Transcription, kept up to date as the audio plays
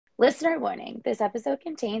Listener warning, this episode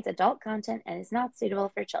contains adult content and is not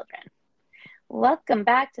suitable for children. Welcome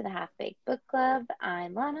back to the Half Baked Book Club.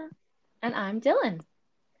 I'm Lana. And I'm Dylan.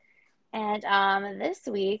 And this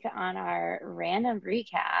week on our random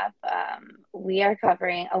recap, we are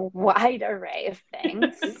covering a wide array of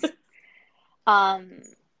things.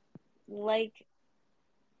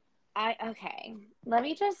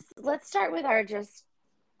 Let's start with our just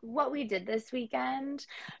what we did this weekend.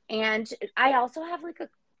 And I also have like a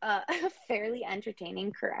fairly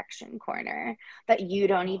entertaining correction corner that you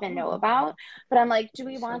don't even know about. But I'm like, do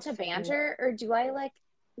we want to banter or do I like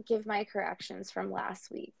give my corrections from last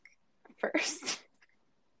week first?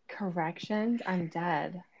 Corrections? I'm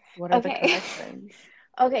dead. What are the corrections?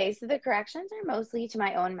 Okay, so the corrections are mostly to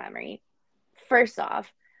my own memory. First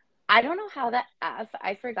off, I don't know how the F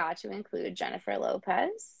I forgot to include Jennifer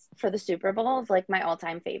Lopez for the Super Bowl of like my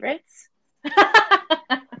all-time favorites.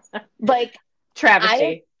 Like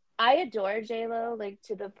travesty. I adore J-Lo, like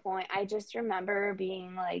to the point I just remember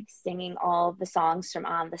being like singing all the songs from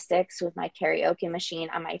On the Six with my karaoke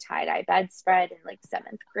machine on my tie-dye bedspread in like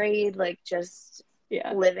 7th grade, like just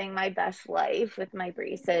living my best life with my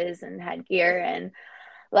braces and headgear. And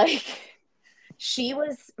like she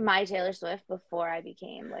was my Taylor Swift before I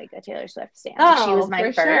became like a Taylor Swift stan. She was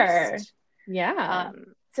my first. Sure. Yeah.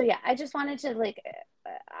 So yeah, I just wanted to like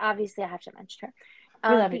obviously I have to mention her.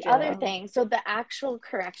 The other thing, so the actual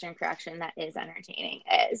correction that is entertaining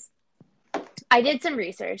is I did some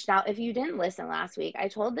research. Now, if you didn't listen last week, I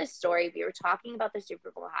told this story. We were talking about the Super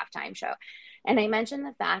Bowl halftime show, and I mentioned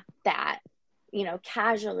the fact that, you know,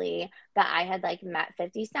 casually that I had like met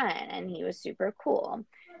 50 Cent and he was super cool.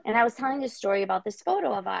 And I was telling a story about this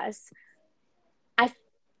photo of us. I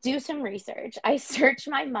do some research. I search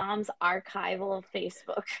my mom's archival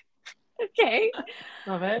Facebook. Okay.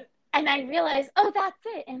 Love it. And I realized, oh, that's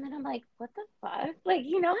it. And then I'm like, what the fuck? Like,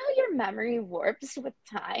 you know how your memory warps with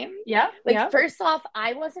time? Yeah. Like, first off,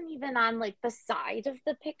 I wasn't even on, like, the side of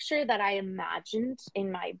the picture that I imagined in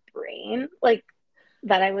my brain, like,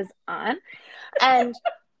 that I was on. And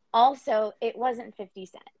also, it wasn't 50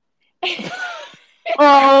 Cent.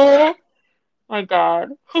 Oh, my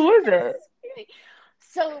God. Who is it?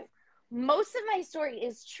 So, most of my story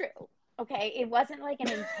is true, okay? It wasn't, like, an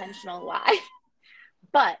intentional lie.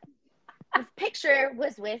 But the picture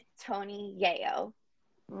was with Tony Yayo.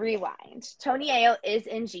 Rewind. Tony Yayo is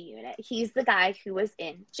in G Unit. He's the guy who was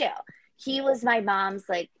in jail. He was my mom's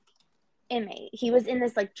like inmate. He was in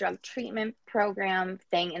this like drug treatment program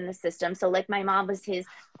thing in the system. So like my mom was his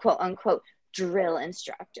quote unquote drill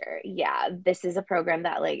instructor. Yeah, this is a program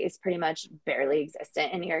that like is pretty much barely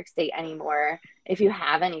existent in New York State anymore. If you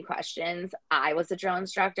have any questions, I was a drill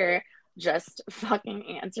instructor. Just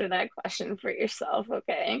fucking answer that question for yourself,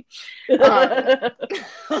 okay?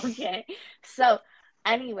 Okay. So,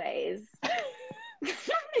 anyways.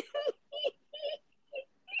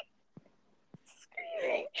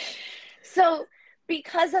 Screaming. So,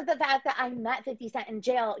 because of the fact that I met 50 Cent in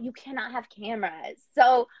jail, you cannot have cameras.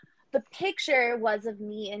 So, the picture was of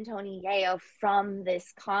me and Tony Yayo from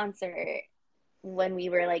this concert when we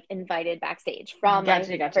were like invited backstage from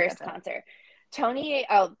my first concert. Tony,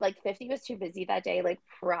 like 50 was too busy that day, like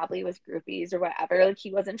probably with groupies or whatever. Like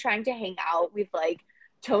he wasn't trying to hang out with like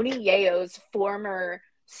Tony Yayo's former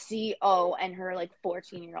CO and her like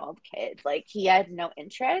 14-year-old kid. Like he had no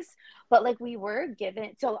interest, but like we were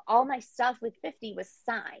given, so all my stuff with 50 was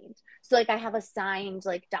signed. So like I have a signed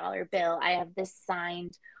like dollar bill. I have this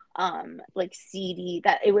signed like CD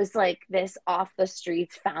that it was like this off the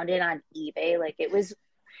streets, found it on eBay. Like it was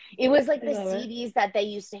like the CDs that they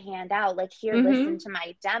used to hand out, like here, listen to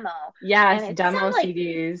my demo. Yes, demo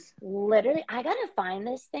CDs. Literally, I gotta find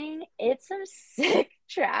this thing. It's some sick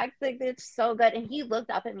tracks. Like it's so good. And he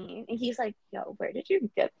looked up at me and he's like, "Yo, where did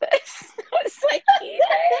you get this?" I was like,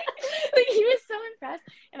 like he was so impressed.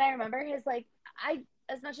 And I remember his like,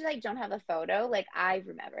 as much as I don't have a photo, like I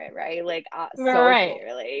remember it, right? Like so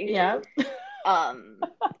clearly. Yeah.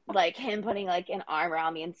 Like him putting like an arm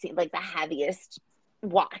around me and seeing like the heaviest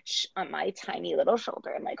watch on my tiny little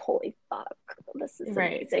shoulder. I'm like, holy fuck, this is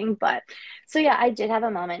amazing. But so yeah, I did have a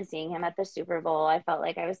moment seeing him at the Super Bowl. I felt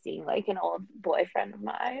like I was seeing like an old boyfriend of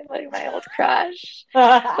mine, like my old crush.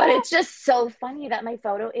 But it's just so funny that my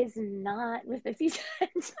photo is not with 50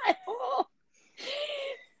 Cent at all.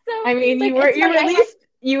 So I mean, like,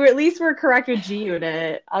 you at least were correct with G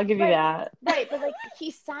Unit. I'll give you that. Right, but like he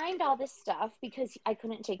signed all this stuff because I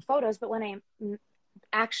couldn't take photos. But when I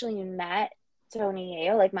actually met Tony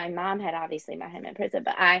Yayo, like my mom had obviously met him in prison,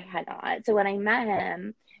 but I had not. So when I met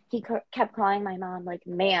him, he kept calling my mom like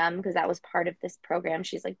ma'am, because that was part of this program.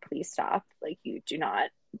 She's like, please stop, like you do not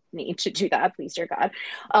need to do that, please, dear God.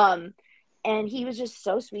 And he was just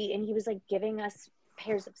so sweet, and he was like giving us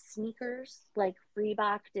pairs of sneakers, like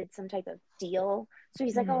Reebok did some type of deal. So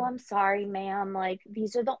he's like, oh, I'm sorry, ma'am, like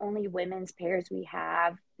these are the only women's pairs we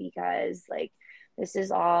have, because like this is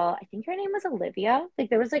all, I think her name was Olivia, like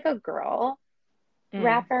there was like a girl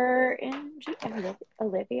rapper in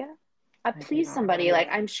Olivia. Please, somebody, like,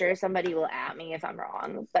 I'm sure somebody will at me if I'm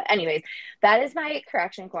wrong, but anyways, that is my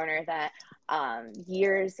correction corner. That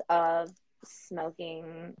years of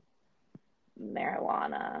smoking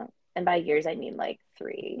marijuana, and by years I mean like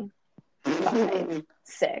 3, 5,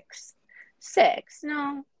 6, 6.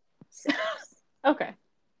 No, 6. Okay.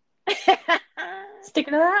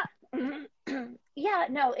 Sticking to that? Yeah,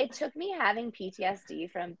 no, it took me having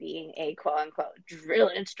PTSD from being a quote unquote drill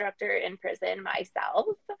instructor in prison myself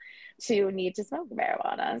to need to smoke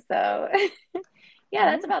marijuana. So,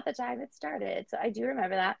 yeah, that's about the time it started. So, I do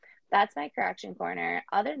remember that. That's my correction corner.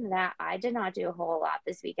 Other than that, I did not do a whole lot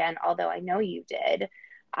this weekend, although I know you did.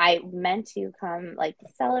 I meant to come like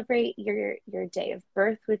celebrate your day of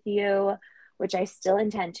birth with you, which I still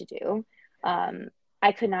intend to do.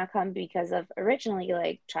 I could not come because of originally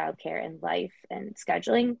like childcare and life and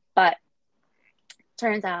scheduling, but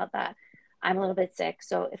turns out that I'm a little bit sick.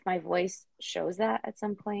 So if my voice shows that at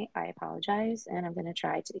some point, I apologize, and I'm gonna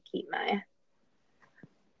try to keep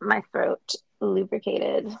my throat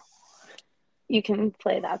lubricated. You can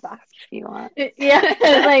play that back if you want. Yeah,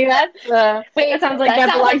 like that's wait, that sounds like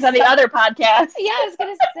that belongs on the other podcast. Yeah, I was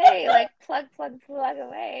gonna say like plug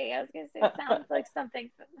away. I was gonna say it sounds like something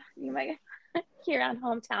you might hear on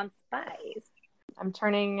Hometown Spice. I'm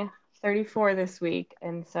turning 34 this week,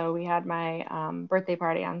 and so we had my birthday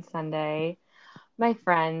party on Sunday. My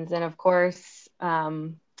friends, and of course,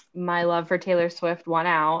 my love for Taylor Swift won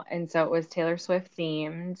out, and so it was Taylor Swift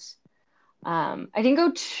themed. I didn't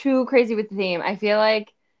go too crazy with the theme. I feel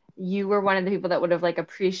like you were one of the people that would have like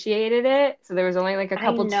appreciated it. So there was only like a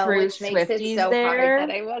couple true which makes Swifties it so there. hard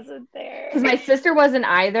that I wasn't there. Because my sister wasn't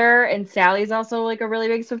either, and Sally's also like a really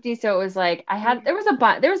big Swiftie. So it was like there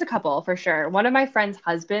was a couple for sure. One of my friend's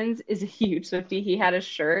husbands is a huge Swiftie. He had a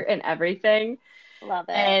shirt and everything. Love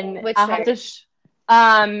it. And Which I'll shirt?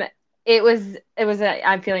 have to. It was a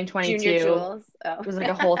I'm feeling 22. Junior Jules. Oh. It was like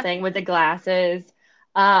a whole thing with the glasses.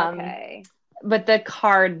 Okay. But the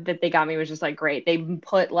card that they got me was just like great. They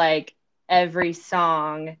put like every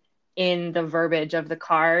song in the verbiage of the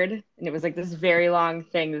card, and it was like this very long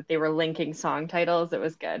thing that they were linking song titles. It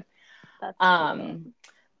was good. That's cool.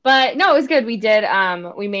 But no, it was good. We did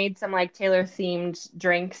we made some like Taylor themed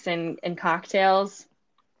drinks and cocktails,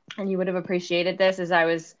 and you would have appreciated this as I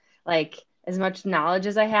was like as much knowledge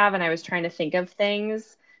as I have, and I was trying to think of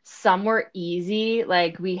things. Some were easy,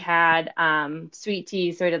 like we had sweet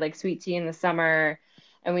tea, so we did like sweet tea in the summer,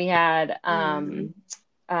 and we had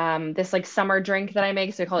this like summer drink that I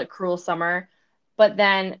make, so I call it Cruel Summer. But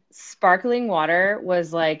then sparkling water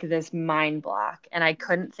was like this mind block, and I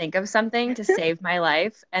couldn't think of something to save my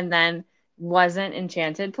life, and then wasn't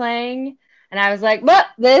Enchanted playing. And I was like, well,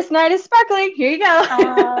 this night is sparkling. Here you go.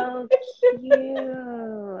 Oh,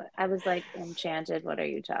 cute. I was like, Enchanted, what are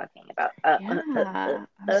you talking about? I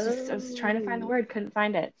was trying to find the word, couldn't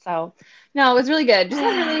find it. So, no, it was really good.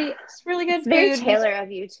 Just really good it's very food. Taylor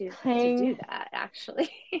of you to do that,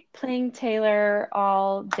 actually. Playing Taylor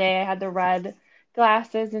all day. I had the red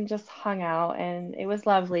glasses and just hung out, and it was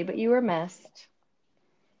lovely, but you were missed.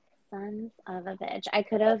 Sons of a bitch. I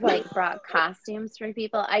could have like brought costumes for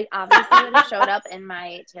people. I obviously would have showed up in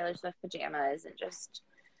my Taylor Swift pajamas and just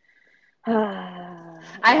I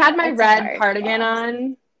had my red cardigan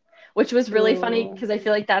on, which was really funny because I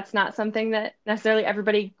feel like that's not something that necessarily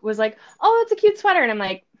everybody was like, oh, it's a cute sweater. And I'm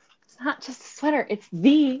like, it's not just a sweater, it's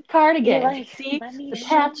the cardigan. Like, see the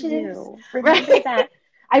patches. Remember that?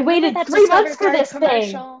 I waited 3 months for this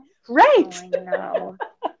commercial. Thing. Right. Oh, I know.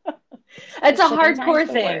 It's a hardcore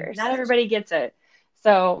thing. Not everybody gets it.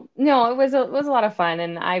 So no, it was a lot of fun,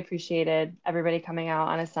 and I appreciated everybody coming out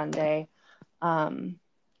on a Sunday.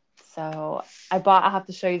 So I'll have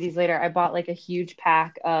to show you these later. I bought like a huge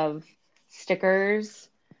pack of stickers.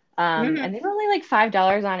 And they were only like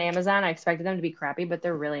 $5 on Amazon. I expected them to be crappy, but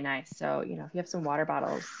they're really nice. So, if you have some water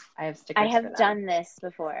bottles, I have stickers. I have done this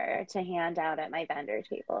before to hand out at my vendor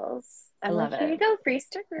tables. I'm like, here you go, free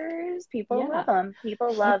stickers. People love them.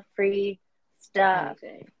 People love free stuff.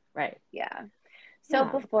 Anything. Right. Yeah. So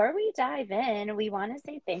before we dive in, we want to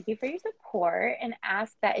say thank you for your support and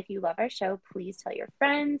ask that if you love our show, please tell your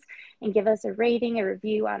friends and give us a rating, a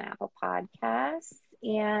review on Apple Podcasts.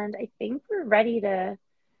 And I think we're ready to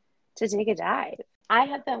take a dive. I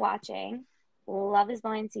have been watching Love is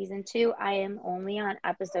Blind season 2. I am only on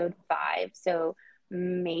episode 5, so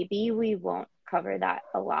maybe we won't cover that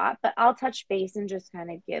a lot, but I'll touch base and just kind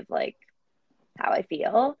of give like how I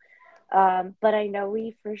feel. But I know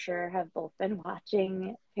we for sure have both been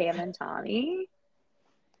watching Pam and Tommy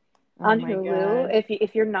Oh on my Hulu. God.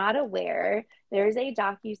 If you're not aware, there's a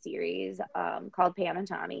docu-series called Pam and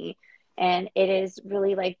Tommy, and it is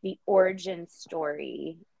really like the origin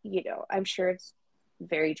story. You know, I'm sure it's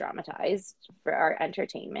very dramatized for our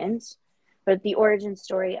entertainment, but the origin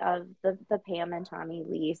story of the Pam and Tommy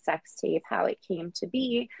Lee sex tape, how it came to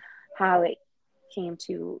be, how it came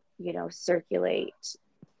to, you know, circulate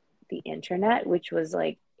the internet, which was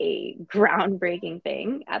like a groundbreaking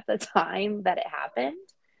thing at the time that it happened.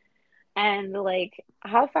 And like,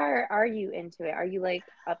 how far are you into it? Are you like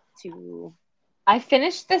up to? I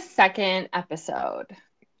finished the second episode.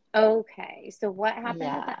 Okay, so what happened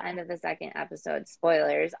at the Yeah. end of the second episode?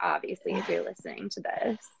 Spoilers, obviously, if you're listening to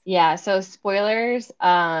this. Yeah, so spoilers,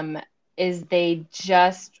 is they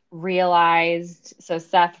just realized, so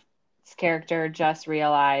Seth's character just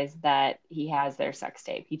realized that he has their sex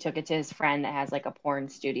tape. He took it to his friend that has like a porn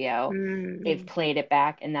studio. They've Mm. played it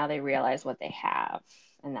back and now they realize what they have.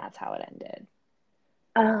 And that's how it ended.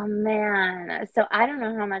 Oh man, so I don't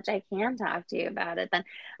know how much I can talk to you about it then.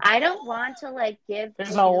 I don't want to like give There's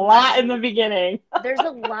a too lot much. in the beginning. There's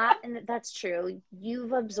a lot, and that's true.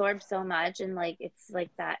 You've absorbed so much, and like it's like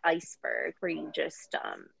that iceberg where you just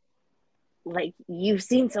like you've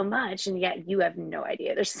seen so much and yet you have no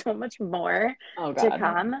idea there's so much more Oh to God.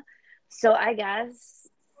 come. So I guess,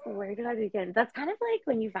 where do I begin? That's kind of like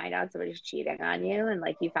when you find out somebody's cheating on you and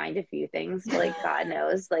like you find a few things, like God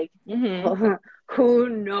knows, like Hmm. who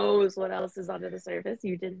knows what else is under the surface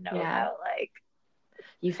you didn't know Yeah. about, like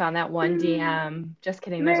You found that one DM. Just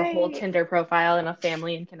kidding. There's a whole right, Tinder profile in a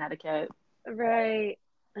family in Connecticut. right,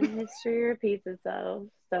 and history repeats itself,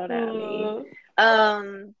 don't at me. Uh,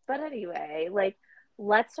 But anyway, like,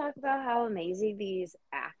 let's talk about how amazing these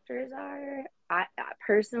actors are. I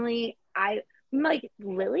personally, I like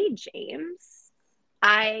Lily James.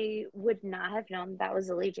 I would not have known that was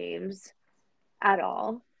Lily James at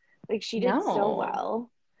all. Like, she did so no.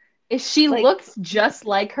 well. If she Like, looks just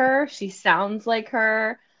like her, she sounds like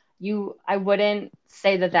her, I wouldn't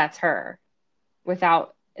say that that's her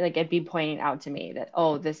without like it be pointing out to me that,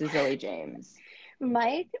 oh, this is Lily James.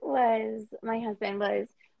 My husband was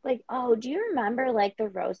like, oh, do you remember like the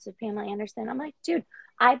roast of Pamela Anderson? I'm like, dude,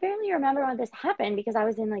 I barely remember when this happened because I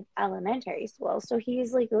was in like elementary school. So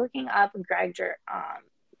he's like looking up Greg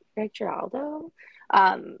Giraldo,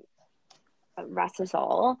 um, rest his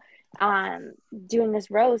soul, doing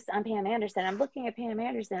this roast on Pam Anderson. I'm looking at Pam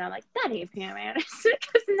Anderson. I'm like, that ain't Pam Anderson,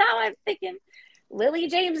 because now I'm thinking Lily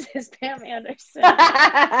James is Pam Anderson.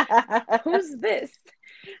 Who's this?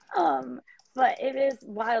 Um, but it is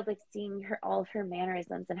wild, like seeing her, all of her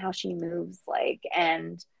mannerisms and how she moves, like,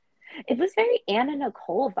 and it was very Anna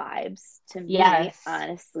Nicole vibes to me, Yes.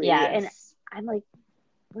 honestly. And Yes. I'm like,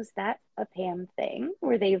 was that a Pam thing?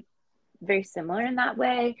 Were they very similar in that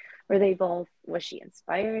way? Were they both, was she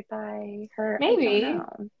inspired by her? I don't Maybe.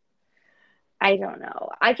 know. I don't know.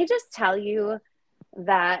 I could just tell you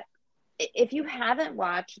that if you haven't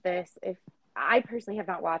watched this, if I personally have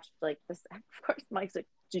not watched like this, of course, Mike's like,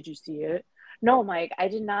 did you see it? No, Mike, I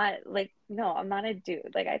did not. Like, no, I'm not a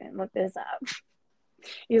dude. Like, I didn't look this up.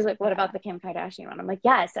 He was like, what Yeah. about the Kim Kardashian one? I'm like,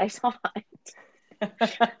 yes, I saw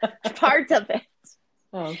it. Parts of it.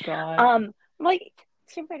 Oh God. I'm like,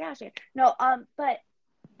 Kim Kardashian. No, but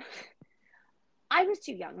I was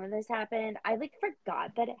too young when this happened. I like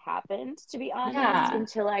forgot that it happened, to be honest, Yeah.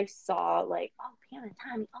 until I saw like, oh, Pam and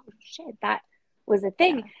Tommy, oh shit, that was a Yeah.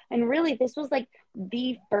 thing. And really, this was like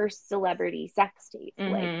the first celebrity sex tape.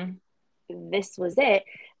 Like, Mm-hmm. this was it.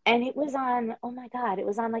 And it was on, oh my God, it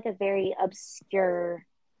was on like a very obscure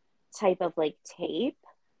type of like tape.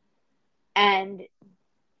 And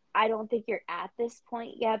I don't think you're at this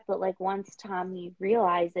point yet, but like once Tommy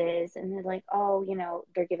realizes and they're like, oh, you know,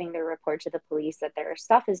 they're giving their report to the police that their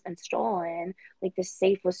stuff has been stolen, like the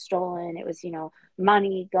safe was stolen. It was, you know,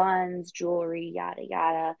 money, guns, jewelry, yada,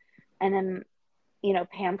 yada. And then, you know,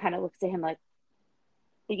 Pam kind of looks at him like,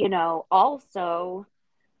 you know, also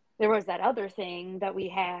there was that other thing that we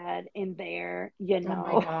had in there, you Oh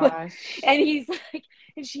my know. gosh. And he's like,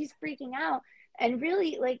 and she's freaking out. And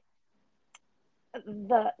really, like,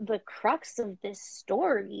 the crux of this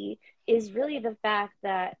story is really the fact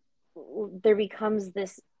that there becomes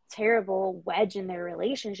this terrible wedge in their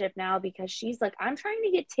relationship now, because she's like, I'm trying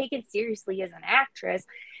to get taken seriously as an actress,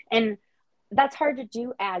 and that's hard to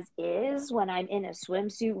do as is when I'm in a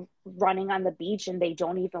swimsuit running on the beach and they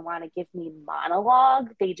don't even want to give me monologue,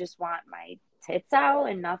 they just want my tits out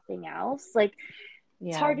and nothing else. Like, it's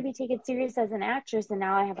Yeah. hard to be taken serious as an actress, and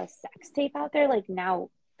now I have a sex tape out there. Like, now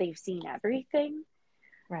they've seen everything.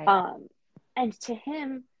 Right. And to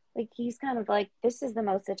him, like, he's kind of like, this is the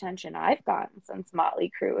most attention I've gotten since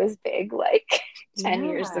Motley Crue was big, like 10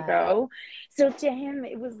 years Yeah. ago. So to him,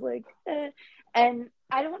 it was like, and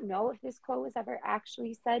I don't know if this quote was ever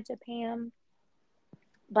actually said to Pam,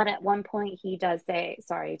 but at one point he does say,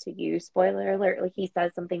 sorry to you, spoiler alert, like he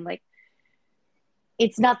says something like,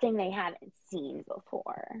 it's nothing they haven't seen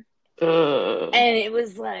before. And it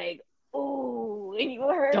was like, ooh, and you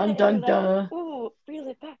heard Dun it, and dun you're like, dun. ooh, reel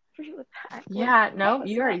it back, reel it back. Yeah, Like, no, pause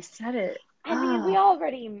you that. already said it. I mean, we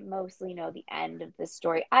already mostly know the end of the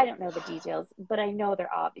story. I don't know the details, but I know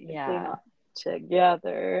they're obviously Yeah. not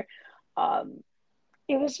together.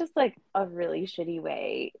 It was just like a really shitty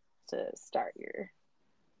way to start your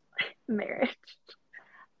marriage.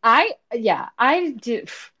 I do.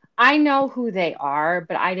 I know who they are,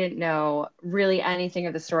 but I didn't know really anything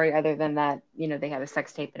of the story other than that, they had a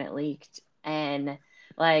sex tape and it leaked. And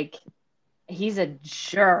like, he's a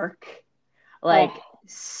jerk, like Oh,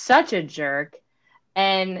 such a jerk.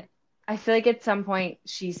 And I feel like at some point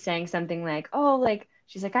she's saying something like, oh, like,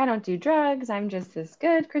 she's like, I don't do drugs. I'm just this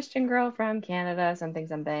good Christian girl from Canada, something,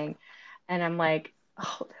 something. And I'm like,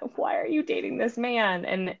 oh, why are you dating this man?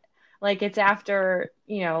 And like, it's after,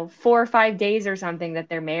 4 or 5 days or something that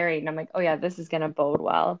they're married. And I'm like, oh, yeah, this is going to bode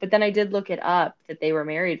well. But then I did look it up that they were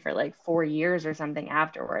married for like 4 years or something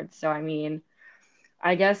afterwards. So, I mean,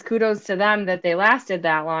 I guess kudos to them that they lasted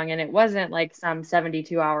that long and it wasn't like some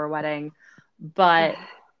 72-hour wedding. But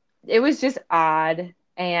it was just odd.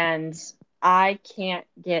 And I can't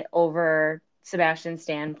get over Sebastian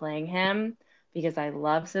Stan playing him because I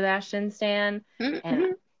love Sebastian Stan. And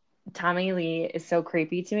mm-hmm. Tommy Lee is so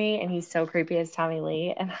creepy to me, and he's so creepy as Tommy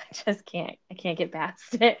Lee, and I can't get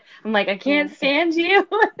past it. I'm like, I can't stand you.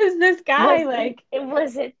 What is this guy like?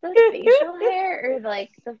 Was it the facial hair or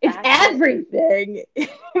like the It's fact that everything.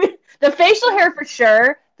 The facial hair for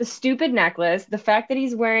sure, the stupid necklace, the fact that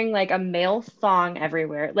he's wearing like a male thong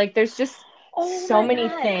everywhere. Like, there's just oh so my many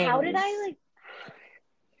god, how did things. I like,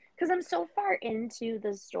 because I'm so far into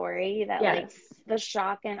the story that like Yes. the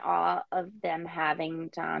shock and awe of them having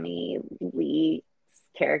Tommy Lee's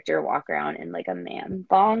character walk around in like a man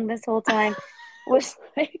thong this whole time was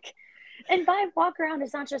like, and by walk around,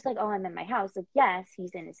 it's not just like, oh, I'm in my house. Like, yes,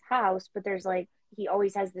 he's in his house, but there's like, he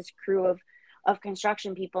always has this crew of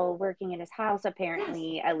construction people working in his house, Yes.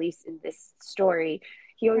 apparently, at least in this story.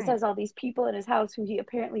 He always Right. has all these people in his house who he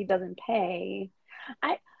apparently doesn't pay.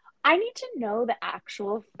 I I need to know the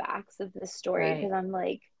actual facts of this story Right. because I'm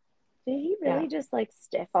like, did he Yeah. really just like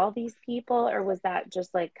stiff all these people, or was that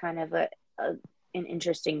just like kind of a an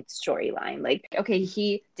interesting storyline? Like, okay,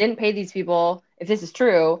 he didn't pay these people, if this is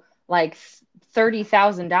true, like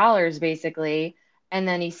 $30,000 basically, and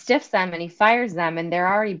then he stiffs them and he fires them, and they're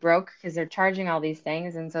already broke because they're charging all these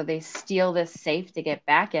things, and so they steal this safe to get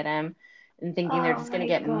back at him, and thinking they're oh just gonna my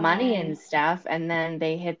get money god. and stuff, and then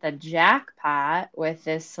they hit the jackpot with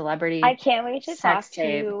this I celebrity can't wait to sex talk to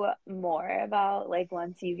tape. you more about like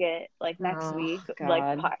once you get like next Oh week,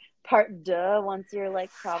 like God. part deux, once you're like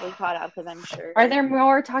probably caught up because I'm sure Are there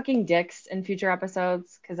more talking dicks in future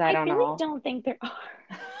episodes? Because I I don't really know. don't think there are.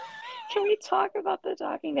 Can we talk about the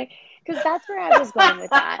talking dick? Because that's where I was going with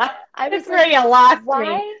that. I was It's like, where you lost me.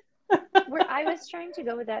 why? Where I was trying to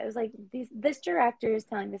go with that, it was like this director is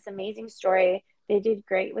telling this amazing story. They did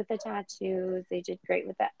great with the tattoos. They did great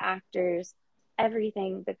with the actors,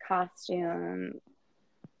 everything, the costume.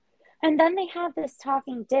 And then they have this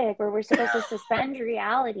talking dick where we're supposed to suspend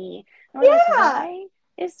reality. And we're like, Yeah. why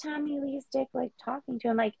is Tommy Lee's dick like talking to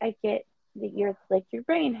him? Like, I get that you're like your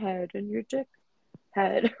brain head and your dick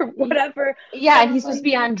head or whatever. Yeah, But and I'm he's supposed to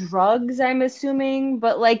like, be on drugs, I'm assuming,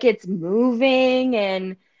 but like it's moving,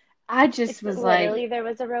 and I just it's was like, literally there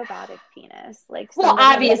was a robotic penis. Like well,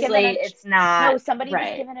 somebody was given obviously a it's not no, somebody was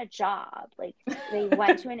right. given a job. Like they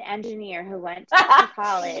went to an engineer who went to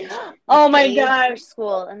college, was Oh my paid for God.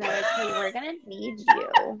 school, and they're like, hey, we're gonna need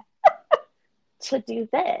you to do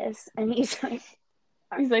this. And he's like,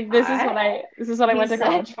 He's like, all right. this is what I went to He's like,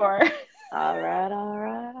 college for. all right, all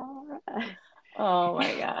right, all right. Oh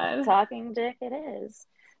my God. Talking dick it is.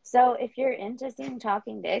 So if you're into seeing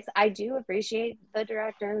talking dicks, I do appreciate the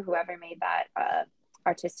director, whoever made that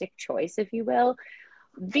artistic choice, if you will,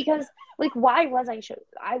 because like, why was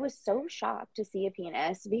I was so shocked to see a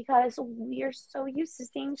penis because we are so used to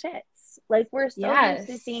seeing tits. Like we're so used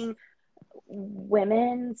to Yes. seeing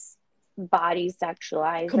women's bodies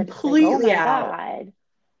sexualized that it's like, oh Completely my out. god.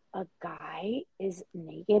 a guy is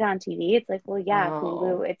naked on TV, it's like, well, yeah, Oh,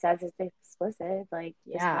 Hulu, it says it's explicit, like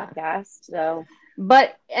this yeah. podcast. So,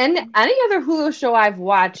 But and any other Hulu show I've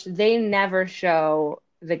watched, they never show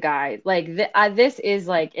the guy. Like this is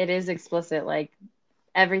like it is explicit, like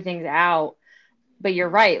everything's out. But you're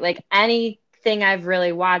right. Like anything I've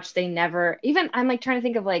really watched, they never even I'm like trying to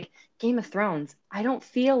think of like Game of Thrones. I don't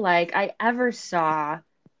feel like I ever saw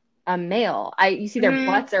a male. You see their mm,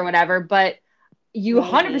 butts or whatever, but you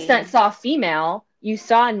 100% maybe. saw female. You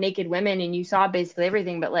saw naked women and you saw basically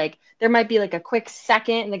everything, but like there might be like a quick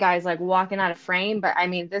second and the guy's like walking out of frame. But I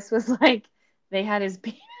mean, this was like they had his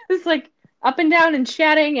penis like up and down and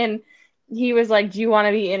chatting, and he was like, "Do you want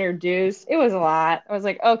to be introduced?" It was a lot. I was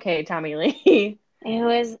like, "Okay, Tommy Lee." It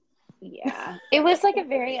was, yeah, it was like a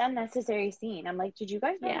very unnecessary scene. I'm like, did you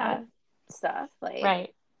guys not Yeah, have stuff? Like,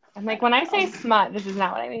 right. I'm I like, when don't I say know. smut, this is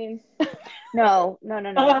not what I mean. No, no,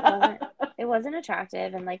 no, no. It wasn't. It wasn't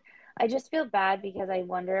attractive, and like, I just feel bad because I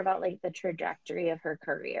wonder about like the trajectory of her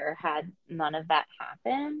career had none of that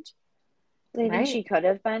happened. I think Right. she could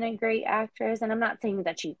have been a great actress, and I'm not saying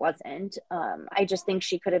that she wasn't. I just think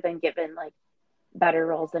she could have been given like better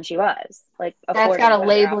roles than she was, like That's afforded gotta better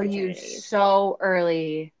label you opportunities. so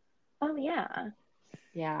early. Oh yeah.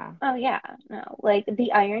 Yeah. Oh yeah. No. Like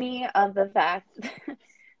the irony of the fact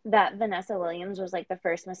that Vanessa Williams was like the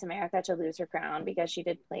first Miss America to lose her crown because she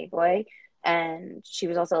did Playboy, and she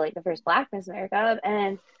was also like the first Black Miss America,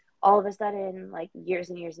 and all of a sudden, like years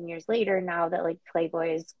and years and years later, now that like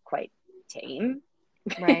Playboy is quite tame,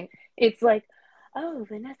 Right. it's like, oh,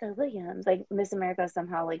 Vanessa Williams, like Miss America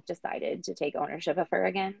somehow like decided to take ownership of her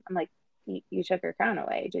again. I'm like, you took her crown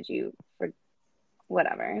away. Did you for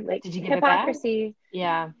whatever? Like Did you give it back? hypocrisy,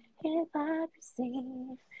 Yeah. hypocrisy.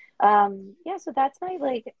 Yeah, so that's my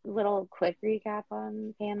like little quick recap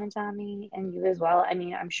on Pam and Tommy and you as well. I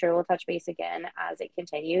mean, I'm sure we'll touch base again as it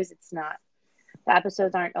continues. It's not the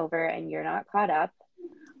episodes aren't over and you're not caught up.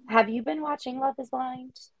 Have you been watching Love is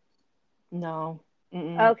Blind? No.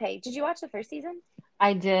 Mm-mm. Okay. Did you watch the first season?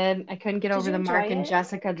 I did. I couldn't get Did over you the enjoy Mark and it?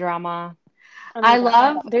 Jessica drama. Oh my I God.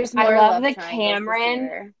 love There's I more love love the triangles this Cameron.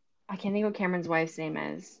 year. I can't think what Cameron's wife's name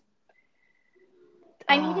is.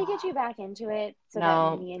 I need to get Oh, you back into it so that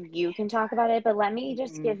no. me and you can talk about it. But let me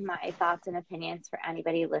just Mm-mm. give my thoughts and opinions for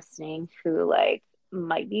anybody listening who like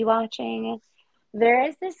might be watching. There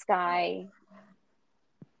is this guy.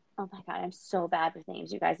 Oh my God, I'm so bad with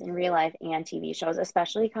names, you guys, in real life and TV shows,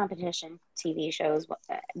 especially competition TV shows.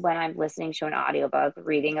 When I'm listening to an audiobook,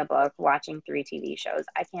 reading a book, watching 3 TV shows,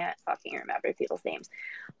 I can't fucking remember people's names,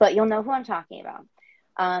 but you'll know who I'm talking about.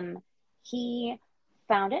 Um, he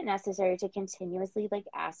found it necessary to continuously like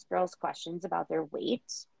ask girls questions about their weight.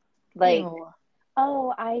 Like, Ew.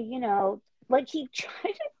 oh, like he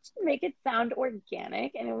tried to make it sound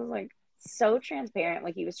organic and it was like so transparent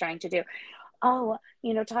what he was trying to do. Oh,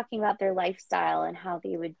 talking about their lifestyle and how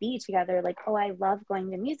they would be together. Like, oh, I love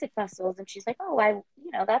going to music festivals. And she's like, oh,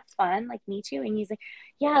 that's fun. Like, me too. And he's like,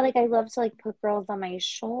 yeah, like, I love to like put girls on my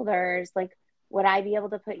shoulders. Like, would I be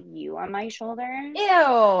able to put you on my shoulders?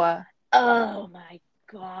 Ew. Oh my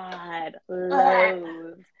God. Ugh.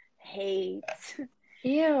 Loathe, hate.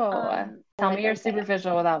 Ew. So Tell I me you're think that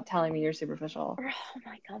superficial without telling me you're superficial. oh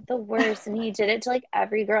my God, the worst. And he did it to like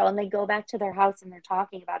every girl. And they go back to their house and they're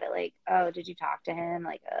talking about it like, oh, did you talk to him?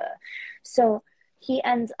 Like, so he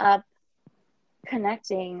ends up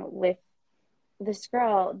connecting with this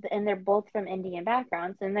girl, and they're both from Indian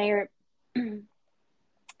backgrounds, and they're,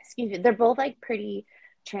 excuse me, they're both like pretty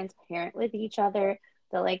transparent with each other.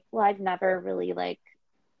 They're like, well, I've never really like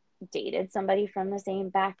dated somebody from the same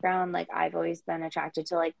background. Like, I've always been attracted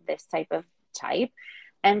to like this type.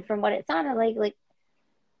 And from what it sounded like,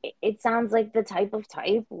 it sounds like the type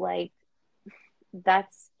like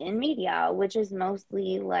that's in media, which is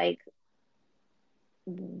mostly like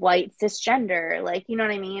white cisgender, like you know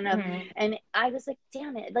what I mean? Hmm. And I was like,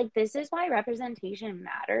 damn it, like this is why representation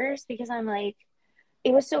matters because I'm like,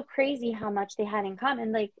 it was so crazy how much they had in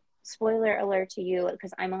common. Like, spoiler alert to you,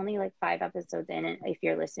 because I'm only like 5 episodes in, and if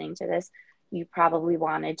you're listening to this, you probably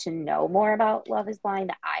wanted to know more about Love is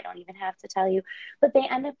Blind. I don't even have to tell you, but they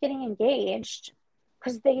end up getting engaged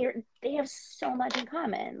because they have so much in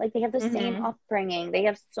common. Like they have the same Hmm. upbringing. They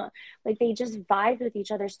have so like they just vibed with each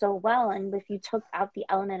other so well. And if you took out the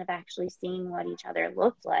element of actually seeing what each other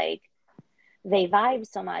looked like, they vibe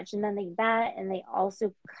so much. And then they met and they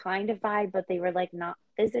also kind of vibe, but they were like not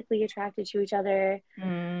physically attracted to each other.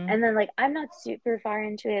 Mm. And then like I'm not super far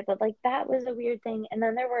into it, but like that was a weird thing. And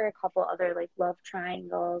then there were a couple other like love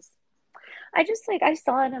triangles. I just like I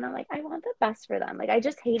saw it and I'm like, I want the best for them. Like I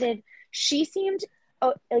just hated she seemed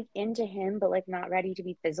like into him, but like not ready to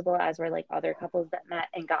be physical, as were like other couples that met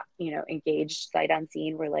and got, engaged sight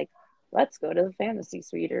unseen. Were like, let's go to the fantasy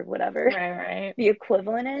suite or whatever Right, right. the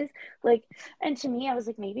equivalent is. Like, and to me, I was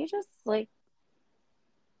like, maybe just like,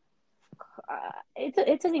 it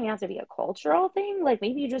doesn't even have to be a cultural thing. Like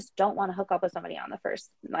maybe you just don't want to hook up with somebody on the first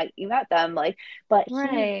night you met them. Like, but he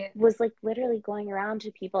Right. was like literally going around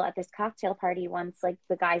to people at this cocktail party once, like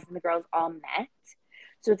the guys and the girls all met.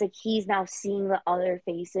 So it's like he's now seeing the other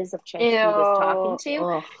faces of chicks he was talking Ew. to,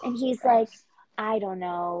 Ugh, and he's like, gross. I don't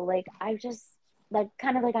know, like I just like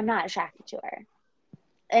kind of like I'm not attracted to her.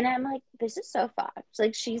 And I'm like, this is so fucked.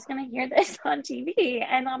 Like she's gonna hear this on TV,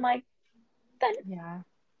 and I'm like, then Yeah.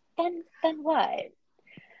 then what?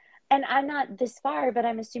 And I'm not this far, but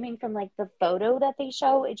I'm assuming from like the photo that they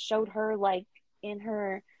show, it showed her like in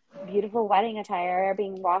her beautiful wedding attire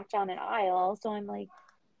being walked down an aisle. So I'm like,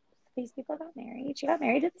 these people got married. She got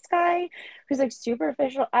married to this guy who's like super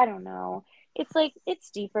official. I don't know. It's like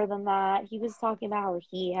it's deeper than that. He was talking about how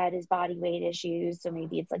he had his body weight issues, so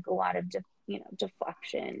maybe it's like a lot of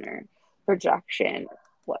deflection or projection.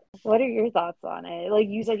 What are your thoughts on it? Like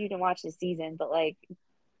you said, you didn't watch the season, but like,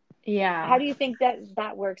 how Yeah. do you think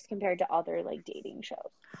that works compared to other like dating shows?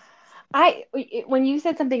 When you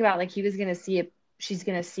said something about like he was gonna see it, she's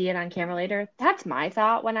gonna see it on camera later, that's my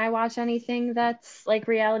thought when I watch anything that's like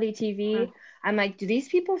reality TV. I'm like, do these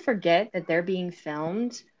people forget that they're being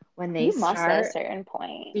filmed when they You must at a start certain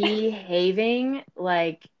point. behaving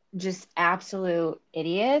like just absolute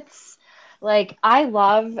idiots? Like, I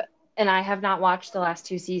love, and I have not watched the last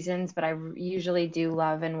two seasons, but I usually do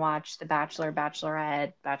love and watch The Bachelor,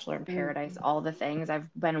 Bachelorette, Bachelor in Paradise, Mm-hmm. all the things. I've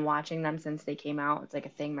been watching them since they came out. It's like a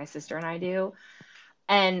thing my sister and I do.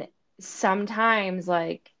 And sometimes,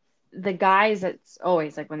 like, the guys, it's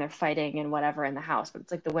always like when they're fighting and whatever in the house, but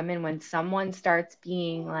it's like the women, when someone starts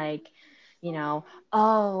being like,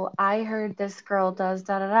 oh, I heard this girl does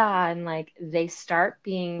da da da, and like they start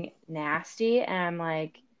being nasty, and I'm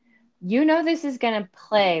like, this is gonna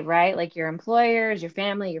play, right? Like your employers, your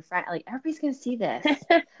family, your friend, like everybody's gonna see this.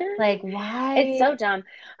 Like, It's why? so dumb.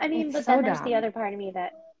 I mean, It's but so then there's the dumb. other part of me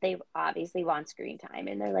that they obviously want screen time.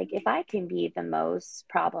 And they're like, if I can be the most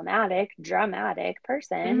problematic, dramatic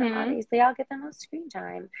person, Mm-hmm. obviously I'll get the most screen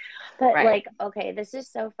time. But Right. like, okay, this is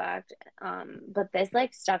so fucked. But this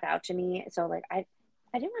like stuck out to me. So like I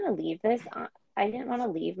didn't want to leave this on, I didn't want to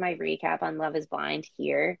leave my recap on Love is Blind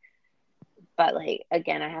here. But like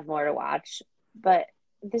again, I have more to watch. But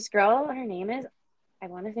this girl, her name is, I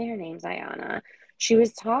want to say her name's Ayana. She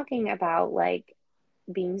was talking about like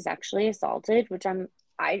being sexually assaulted, which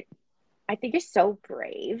I I think is so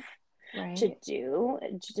brave to Right. do,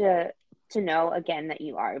 to know again that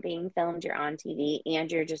you are being filmed, you're on TV,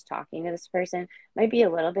 and you're just talking to this person. Might be a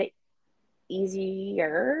little bit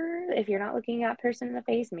easier if you're not looking at person in the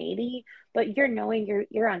face, maybe, but you're knowing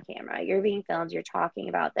you're on camera, you're being filmed, you're talking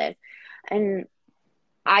about this. And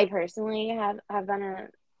I personally have been a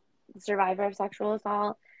survivor of sexual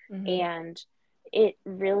assault, Mm-hmm. and it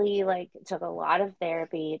really like took a lot of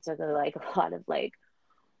therapy. It took like a lot of like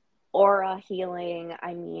aura healing.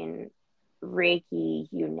 I mean, Reiki,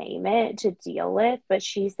 you name it, to deal with. But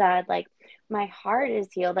she said like my heart is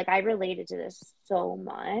healed. Like I related to this so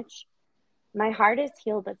much. My heart is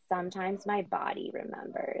healed, but sometimes my body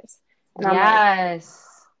remembers. And I'm like,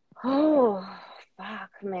 Yes. oh fuck,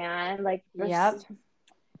 man. Like Yep.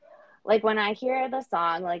 like when I hear the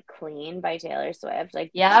song like Clean by Taylor Swift, like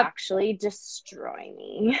Yep. actually destroy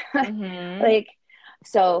me. Mm-hmm. Like,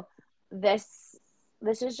 so this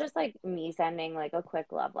this is just like me sending like a quick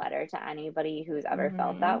love letter to anybody who's ever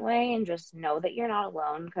felt Mm-hmm. that way, and just know that you're not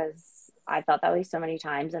alone, because I felt that way so many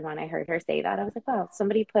times. And when I heard her say that, I was like, wow,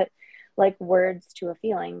 somebody put like words to a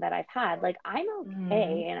feeling that I've had. Like I'm Mm-hmm.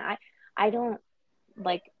 okay, and I don't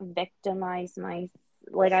like victimize my,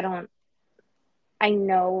 like I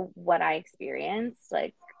know what I experienced.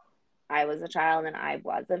 Like I was a child and I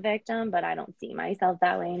was a victim, but I don't see myself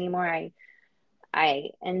that way anymore. I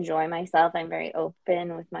enjoy myself. I'm very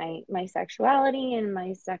open with my sexuality and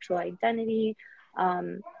my sexual identity,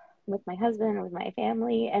 um, with my husband, with my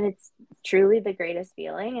family, and it's truly the greatest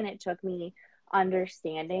feeling. And it took me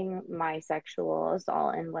understanding my sexual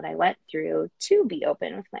assault and what I went through to be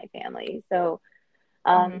open with my family. So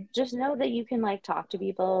Mm-hmm. just know that you can like talk to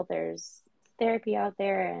people. There's therapy out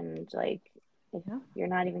there, and like if Yeah. you're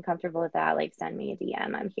not even comfortable with that, like send me a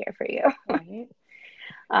DM. I'm here for you. Right.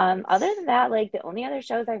 Other than that, like the only other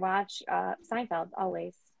shows I watch, Seinfeld,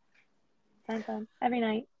 always. Seinfeld every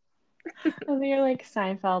night. Oh, you're like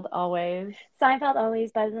Seinfeld always. Seinfeld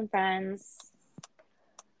always better than Friends.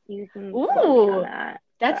 You can quote me on Ooh, that.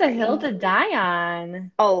 that's a hill Sorry. to die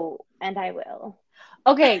on. Oh, and I will.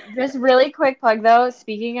 Okay, just really quick plug though.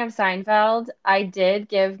 Speaking of Seinfeld, I did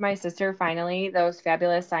give my sister finally those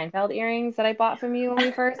fabulous Seinfeld earrings that I bought from you when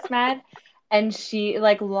we first met. And she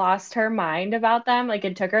like lost her mind about them. Like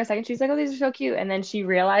it took her a second. She's like, "Oh, these are so cute." And then she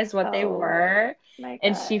realized what they Oh were my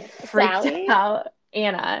and she God. freaked Sally? out.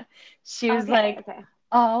 Anna. She was Okay, like, okay.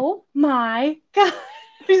 "Oh my God."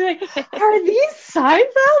 She's like, "Are these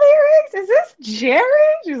Seinfeld earrings? Is this Jerry?"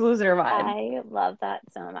 She's losing her mind. I love that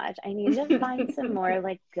so much. I need to find some more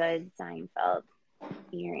like good Seinfeld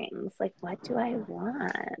earrings. Like, what do I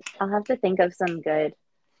want? I'll have to think of some good,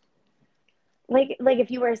 like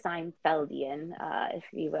if you were a Seinfeldian, if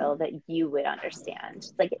you will, that you would understand.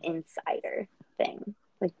 It's like an insider thing,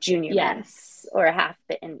 like Junior Mints Yes. or a half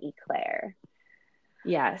bitten eclair.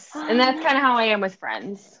 Yes. And that's kind of how I am with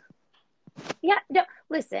friends. Yeah, no,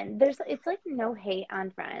 listen, it's like no hate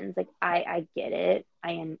on Friends. Like I get it.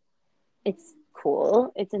 It's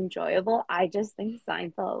cool. It's enjoyable. I just think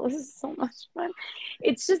Seinfeld was so much fun.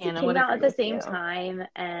 It's just it Anna came would out at agree the with same you. time,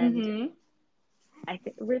 and Mm-hmm. I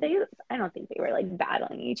think were they. I don't think they were like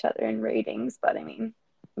battling each other in ratings, but I mean,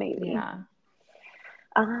 maybe. Yeah.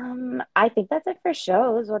 I think that's it for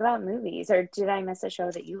shows. What about movies? Or did I miss a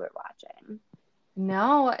show that you were watching?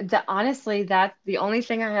 No, honestly, that's the only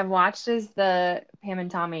thing I have watched is the Pam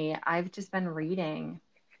and Tommy. I've just been reading.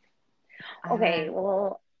 I Okay, haven't.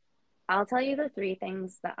 well, I'll tell you the three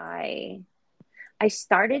things that I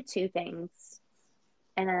started two things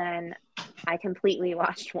and then I completely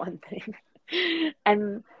watched one thing.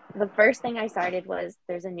 And the first thing I started was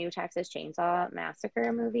there's a new Texas Chainsaw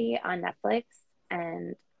Massacre movie on Netflix,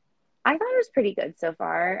 and I thought it was pretty good so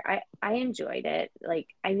far. I enjoyed it. Like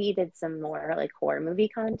I needed some more like horror movie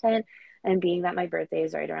content. And being that my birthday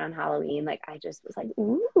is right around Halloween, like I just was like,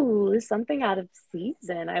 ooh, something out of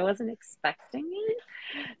season. I wasn't expecting it.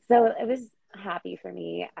 So it was happy for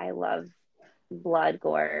me. I love blood,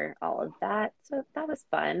 gore, all of that. So that was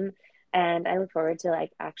fun. And I look forward to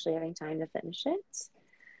like actually having time to finish it.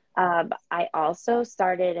 I also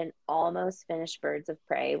started and almost finished Birds of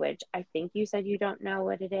Prey, which I think you said you don't know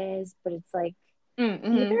what it is, but it's like either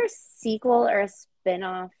Mm-hmm. a sequel or a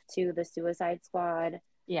spin-off to the Suicide Squad.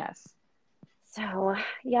 Yes. So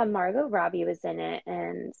yeah, Margot Robbie was in it,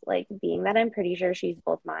 and like being that I'm pretty sure she's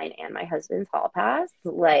both mine and my husband's hall pass,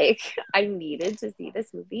 like I needed to see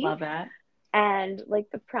this movie. Love that. And like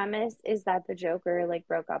the premise is that the Joker like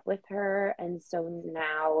broke up with her, and so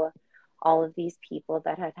now all of these people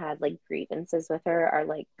that had had like grievances with her are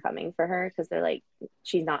like coming for her because they're like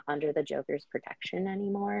she's not under the Joker's protection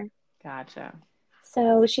anymore. Gotcha.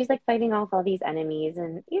 So she's like fighting off all these enemies,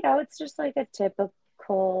 and it's just like a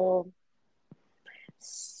typical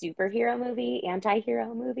superhero movie,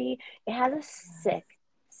 anti-hero movie. It has a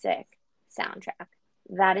sick soundtrack.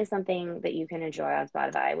 That is something that you can enjoy on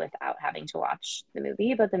Spotify without having to watch the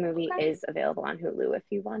movie, but the movie Okay. is available on Hulu if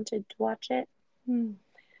you wanted to watch it. Hmm.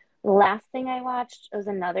 The last thing I watched was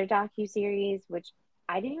another docu-series, which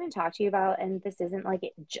I didn't even talk to you about, and this isn't like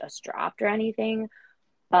it just dropped or anything,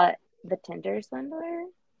 but the Tinder Swindler.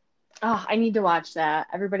 Oh, I need to watch that.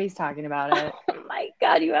 Everybody's talking about it. Oh my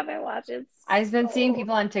God, you haven't watched it. I've been seeing So,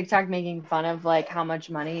 people on TikTok making fun of like how much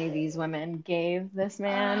money these women gave this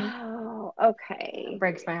man. oh, It okay.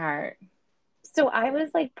 breaks my heart. So I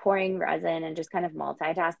was like pouring resin and just kind of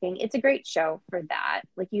multitasking. It's a great show for that.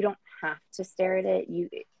 Like you don't have to stare at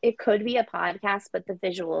it. It could be a podcast, but the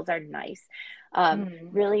visuals are nice. Mm.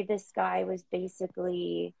 Really, this guy was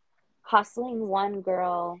basically hustling one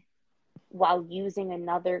girl while using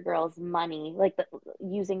another girl's money, like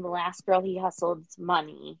using the last girl he hustled's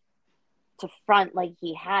money to front like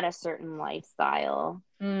he had a certain lifestyle.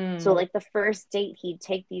 So Mm. like the first date he'd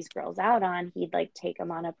take these girls out on, he'd like take them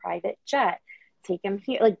on a private jet, take them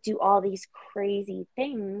here, like do all these crazy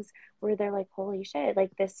things where they're like, holy shit,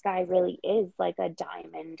 like this guy really is like a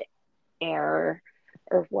diamond heir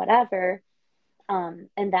or whatever.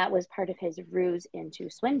 And that was part of his ruse into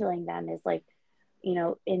swindling them is like,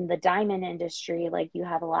 in the diamond industry, like you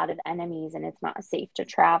have a lot of enemies and it's not safe to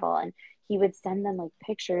travel. And he would send them like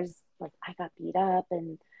pictures, like, I got beat up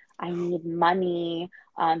and I need money.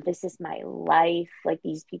 This is my life. Like,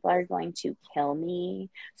 these people are going to kill me.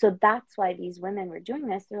 So that's why these women were doing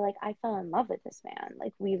this. They're like, I fell in love with this man.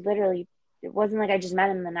 Like, we literally, it wasn't like I just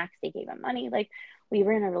met him the next day, gave him money. Like, we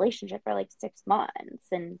were in a relationship for like 6 months.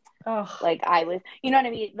 And Oh, like, I was, you know what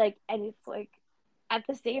I mean? Like, and it's like, at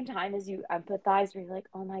the same time as you empathize, where you're like,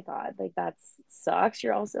 oh my God, like that sucks.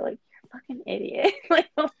 You're also like, you're a fucking idiot, like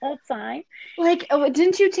the whole time. like, oh,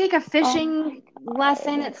 didn't you take a Oh my fishing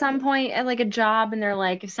lesson God. at some point at like a job? And they're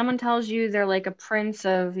like, if someone tells you they're like a prince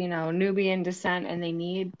of, Nubian descent and they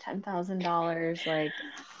need $10,000, like,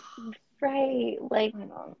 Right. Like, I don't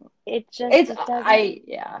know. it doesn't.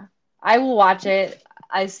 Yeah. I will watch it.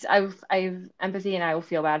 I've empathy and I will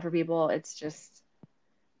feel bad for people. It's just,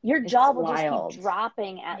 Your it's jaw will just keep wild.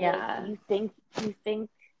 dropping at like Yeah. you think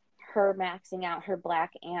her maxing out her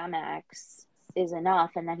black Amex is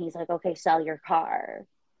enough, and then he's like, okay, sell your car,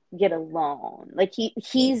 get a loan. Like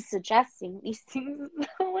he's suggesting these things.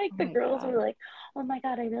 Like Oh the my girls were God. like, oh my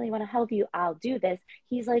God, I really want to help you, I'll do this.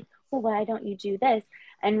 He's like, well, why don't you do this?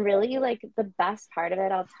 And really, like, the best part of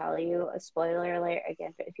it, I'll tell you, a spoiler alert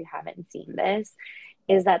again if you haven't seen this,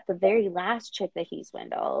 is that the very last chick that he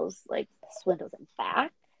swindles him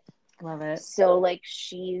back. Love it. So like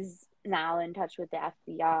she's now in touch with the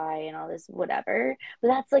FBI and all this whatever. But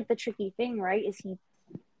that's like the tricky thing, right? Is he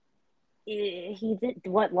did,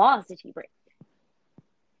 what laws did he break?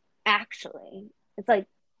 Actually, it's like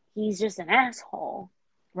he's just an asshole.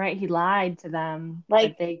 Right. He lied to them,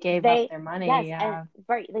 Like but they gave up they their money. yes, and Yeah.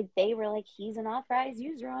 right, like they were like, he's an authorized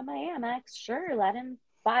user on my Amex. Sure, let him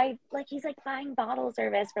buy, like he's like buying bottle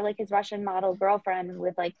service for like his Russian model girlfriend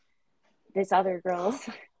with like this other girl's.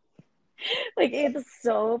 Like it's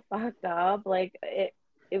so fucked up. Like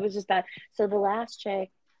it was just that. So the last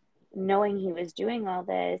chick, knowing he was doing all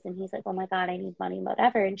this, and he's like, oh my God, I need money,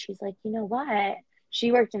 whatever. And she's like, you know what?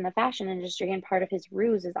 She worked in the fashion industry, and part of his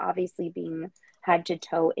ruse is obviously being head to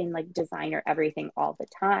toe in like designer everything all the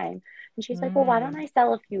time. And she's like, well, why don't Mm. I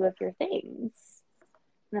sell a few of your things?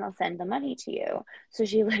 And then I'll send the money to you. So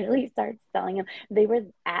she literally starts selling him. They were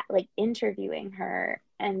at like interviewing her,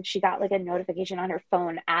 and she got like a notification on her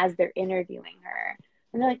phone as they're interviewing her.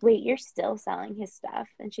 And they're like, wait, you're still selling his stuff?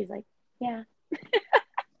 And she's like, yeah.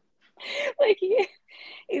 Like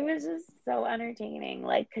it was just so entertaining,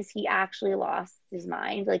 like because he actually lost his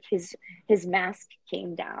mind. Like his mask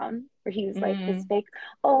came down where he was like this Mm. fake,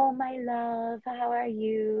 oh my love, how are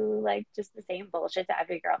you, like just the same bullshit to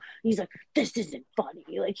every girl. He's like, this isn't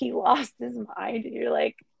funny, like he lost his mind, and you're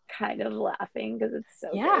like kind of laughing because it's so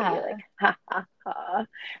great. You're like, Yeah. ha ha ha,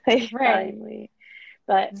 like Right. finally.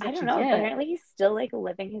 But That's I what don't you know, get. apparently he's still like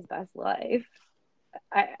living his best life.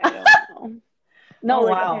 I don't know. No, Oh,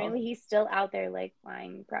 like wow. apparently he's still out there like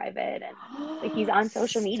flying private, and like he's on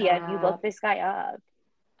social media. If you look Stop. this guy up,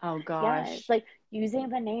 Oh, yeah, it's gosh. like using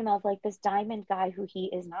the name of like this diamond guy who he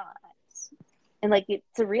is not. And like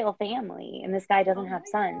it's a real family, and this guy Oh, doesn't have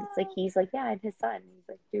my sons. Like God. he's like, yeah, I'm his son. He's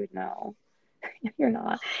like, dude, no, you're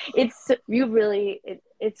not. It's you really,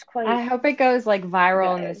 it's I quite hope it goes like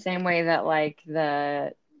viral in the good. same way that like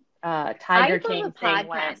the I Tiger love King a thing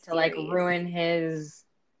went podcast to like series.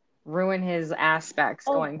 ruin his aspects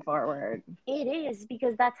Oh, going forward. it is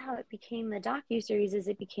because that's how it became the docu-series, is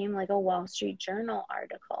it became like a Wall Street Journal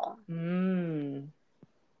article. Mm.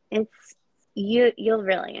 It's you'll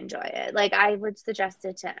really enjoy it. Like I would suggest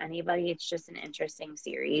it to anybody. It's just an interesting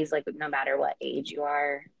series, like no matter what age you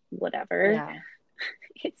are, whatever. Yeah.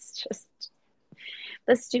 It's just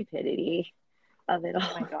the stupidity of it Oh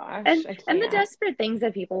my all. gosh. I And the can't. desperate things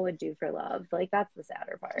that people would do for love. Like that's the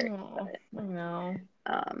sadder part. Oh, But I know.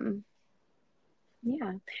 um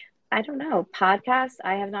yeah, I don't know. Podcasts,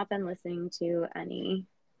 I have not been listening to any.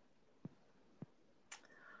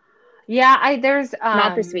 Yeah, I there's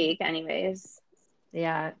Not this week anyways.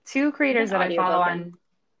 yeah, two I've been creators that I follow audiobooking.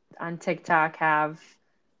 on TikTok have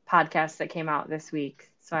podcasts that came out this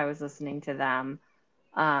week, so I was listening to them.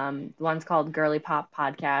 One's called Girly Pop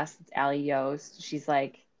Podcast. It's Allie Yost. She's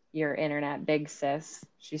like your internet big sis.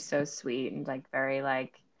 She's so sweet and like very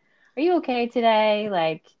like, are you okay today?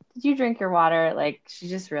 Like, did you drink your water? Like, she's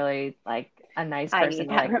just really like a nice I person need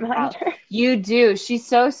to that like follow. reminder. You do. She's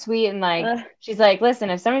so sweet and like Ugh, she's like, listen,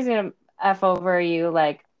 if somebody's gonna f over you,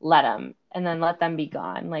 like let them and then let them be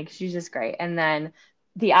gone. Like she's just great. And then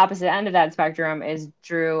the opposite end of that spectrum is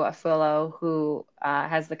Drew Afullo, who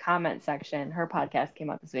has the comment section. Her podcast came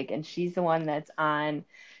out this week, and she's the one that's on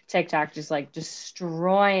TikTok, just like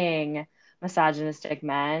destroying misogynistic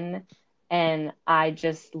men. And I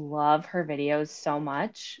just love her videos so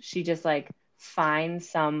much. She just like finds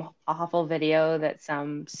some awful video that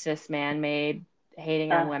some cis man made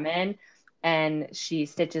hating on ugh. women, and she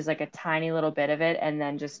stitches like a tiny little bit of it and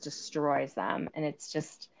then just destroys them. And it's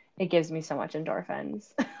just it gives me so much endorphins.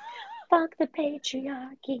 Fuck the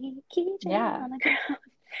patriarchy, keep it Yeah, on the ground.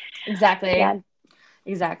 exactly. Yeah, I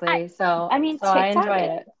Exactly. So I mean so I TikTok, enjoy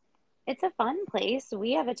it. it's a fun place.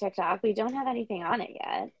 We have a TikTok. We don't have anything on it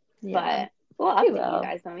yet, Yeah. but we'll We update you will.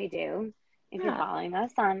 guys when we do. If you're Yeah. following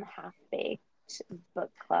us on Half Baked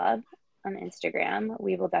Book Club on Instagram,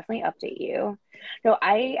 we will definitely update you. No,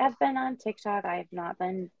 I have been on TikTok. I have not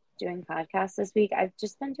been doing podcasts this week. I've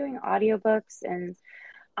just been doing audiobooks, and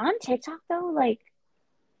on TikTok though, like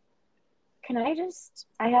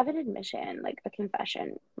I have an admission, like a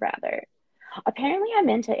confession rather. Apparently I'm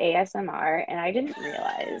into ASMR and I didn't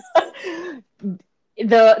realize.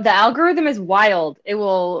 The algorithm is wild. It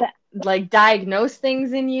will That like diagnose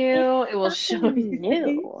things in it you. It will show fucking you things.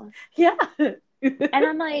 knew. Yeah. And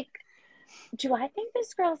I'm like, do I think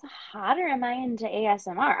this girl's hot or am I into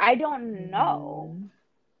ASMR? I don't know. Mhm.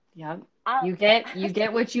 Yep. I, You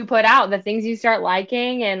get what you put out. The things you start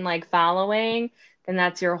liking and like following, then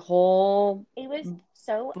that's your whole it was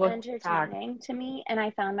so book talk. entertaining to me. And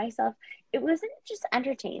I found myself, it wasn't just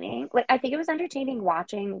entertaining. Like, I think it was entertaining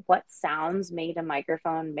watching what sounds made a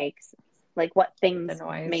microphone makes, like, what The things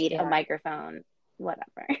noise. made a Yeah. microphone,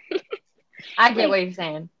 whatever. I get Like, what you're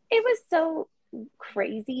saying. it was so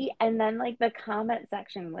crazy. And then, like, the comment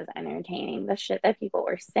section was entertaining. The shit that people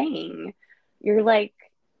were saying, you're like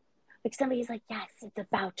somebody's like, yes, it's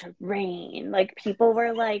about to rain. Like people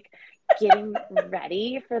were like getting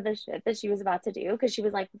ready for the shit that she was about to do because she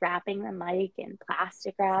was like wrapping the mic in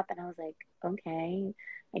plastic wrap. And I was like, okay,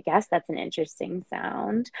 I guess that's an interesting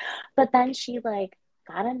sound. But then she like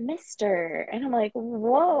got a mister. And I'm like,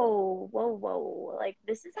 whoa, whoa, whoa. Like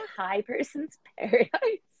this is a high person's paradise.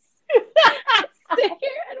 Sit here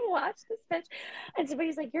and watch this bitch. And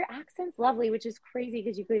somebody's like, your accent's lovely, which is crazy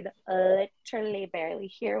because you could literally barely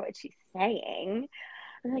hear what she's saying.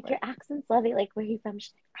 I'm like, your Right. accent's lovely. Like, where are you from?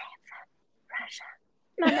 She's like, I am from Russia.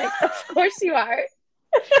 And I'm like, of course you are.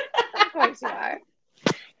 Of course you are.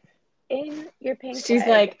 In your pink She's wig.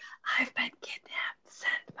 like, I've been kidnapped.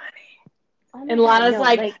 Send money. Oh my And God, Lana's no,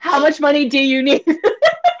 like, like, how much money do you need?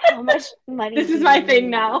 how much money This do is you my thing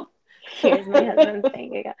need? now. Here's my husband's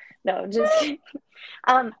bank account. No, just kidding.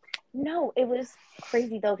 Um, no, it was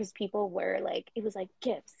crazy though, because people were like, it was like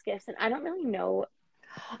gifts, and I don't really know.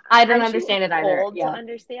 I don't I'm too understand it either. old to Yeah.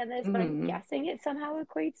 understand this, but I'm Hmm. guessing it somehow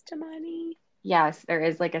equates to money. Yes, there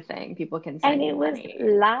is like a thing. People can And send you it was money.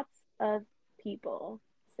 lots of people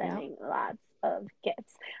Yep. sending lots of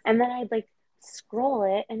gifts. And then I'd like scroll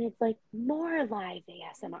it and it's like more live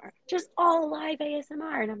ASMR, just all live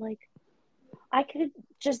ASMR. And I'm like, I could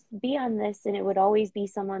just be on this and it would always be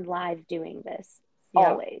someone live doing this, Yep.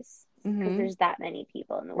 always, because Hmm. there's that many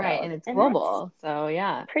people in the Right. world. And it's And that's global. So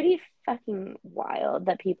yeah. pretty fucking wild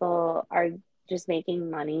that people are just making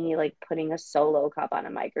money like putting a solo cup on a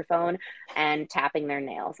microphone and tapping their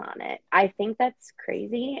nails on it. I think that's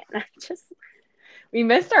crazy. And We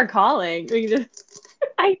missed our calling. We just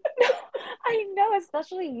I know, I know,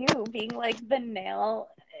 especially you being like the nail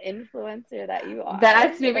influencer that you are.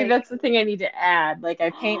 that's maybe Like, that's the thing I need to add. Like I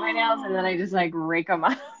paint my nails and then I just like rake them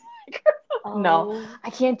out. No, oh, I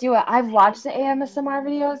can't do it. I've watched the AMSMR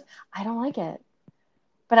videos. I don't like it.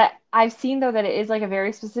 But I've seen though that it is like a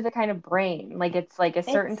very specific kind of brain. Like it's like a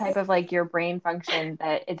certain type it's of like your brain function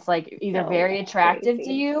that it's like either so very attractive to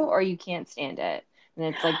crazy. you or you can't stand it. And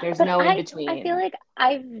it's like there's But no in I feel between. like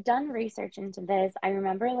I've done research into this. I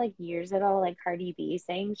remember like years ago, like Cardi B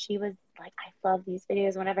saying she was like, I love these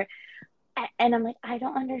videos, whatever. And I'm like, I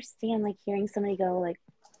don't understand like hearing somebody go like,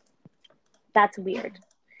 that's weird.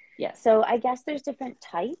 Yes. So I guess there's different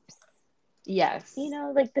types. You Yes.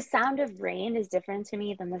 know, like the sound of rain is different to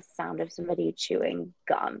me than the sound of somebody chewing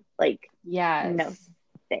gum. Like, no, Yes.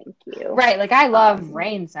 thank you. Right. Like I love Um,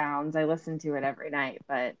 rain sounds. I listen to it every night,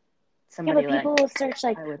 but yeah, but somebody like people search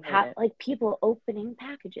like I would hate how it. like people opening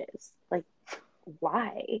packages. Like,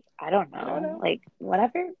 why? I don't I don't know. know. Like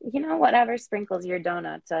whatever, whatever sprinkles your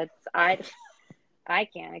donut. So I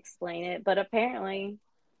can't explain it, but apparently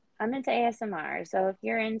I'm into ASMR. So if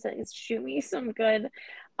you're into, shoot me some good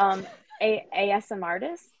ASMR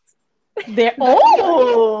artists. There. That'd be great.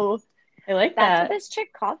 Oh, I like That's what that. this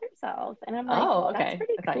chick called herself. And I'm like, Oh, that's okay.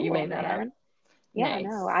 pretty I thought you cool, made that up. man. Yeah,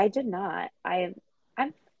 no, Nice. I did not. I'm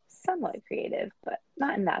somewhat creative, but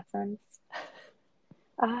not in that sense.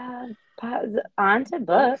 Uh, on to Books.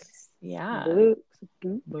 books. Yeah. Books.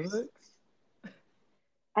 Books.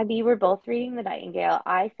 I mean, we're both reading The Nightingale.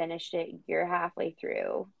 I finished it. You're halfway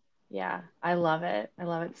through. Yeah, I love it. I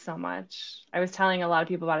love it so much. I was telling a lot of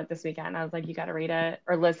people about it this weekend. I was like, you got to read it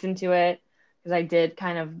or listen to it because I did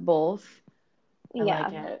kind of both. I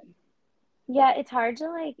like Yeah. it. Yeah, it's hard to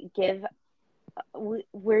like give.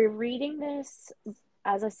 We're reading this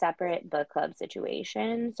as a separate book club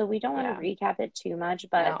situation, so we don't want to Yeah. recap it too much.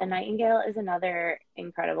 But The No. Nightingale is another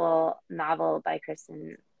incredible novel by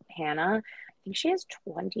Kristen Hanna. I think she has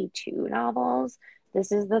 22 novels.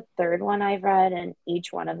 This is the third one I've read, and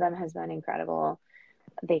each one of them has been incredible.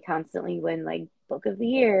 They constantly win like book of the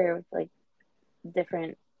year with like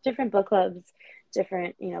different book clubs,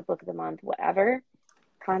 different, book of the month, whatever,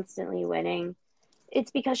 constantly winning.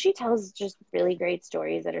 It's because she tells just really great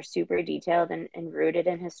stories that are super detailed and rooted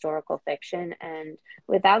in historical fiction. And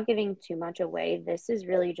without giving too much away, this is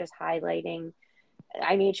really just highlighting.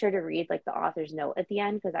 I made sure to read like the author's note at the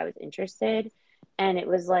end because I was interested. And it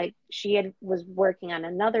was like she had was working on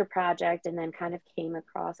another project and then kind of came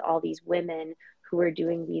across all these women who were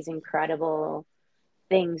doing these incredible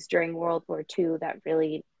things during World War II that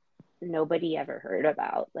really nobody ever heard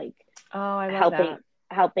about. Like Oh, I love helping that.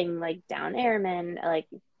 helping like down airmen, like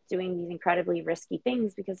doing these incredibly risky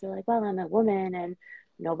things because they're like, well, I'm a woman and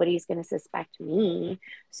nobody's going to suspect me.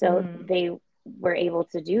 So Mm. they were able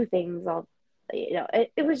to do things all,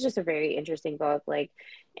 it was just a very interesting book. Like,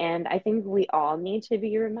 and I think we all need to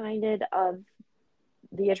be reminded of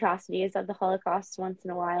the atrocities of the Holocaust once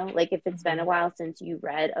in a while. Like, if it's been a Mm-hmm. while since you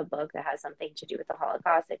read a book that has something to do with the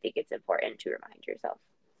Holocaust, I think it's important to remind yourself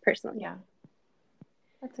personally. Yeah,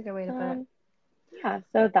 that's a good way to put it. Um, yeah,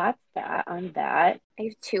 so that's that on that. I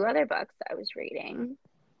have two other books that I was reading.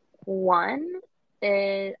 One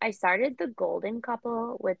is I started The Golden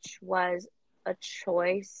Couple, which was a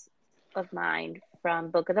choice of mine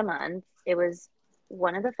from Book of the Month. It was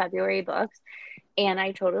one of the February books, and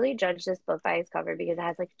I totally judged this book by its cover because it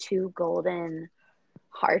has like two golden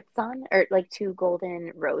hearts on, or like two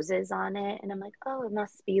golden roses on it. And I'm like, oh, it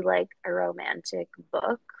must be like a romantic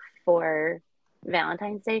book for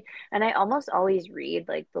Valentine's Day. And I almost always read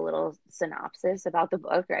like the little synopsis about the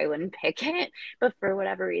book, or I wouldn't pick it. But for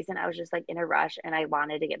whatever reason, I was just like in a rush and I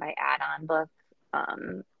wanted to get my add on book.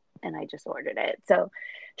 Um, and I just ordered it. So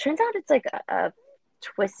turns out it's like a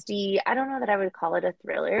twisty, I don't know that I would call it a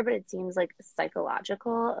thriller, but it seems like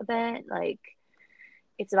psychological a bit. Like,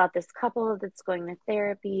 it's about this couple that's going to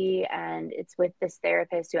therapy, and it's with this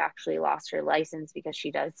therapist who actually lost her license because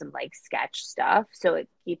she does some like sketch stuff. So it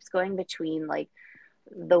keeps going between like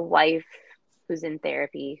the wife who's in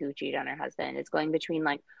therapy who cheated on her husband. It's going between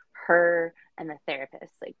like her and the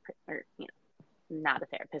therapist, like, or not a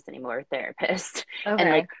therapist anymore, therapist, and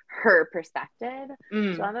like Okay. her perspective. So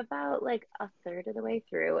Mm. I'm about like a third of the way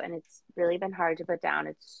through, and it's really been hard to put down.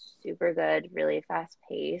 It's super good, really fast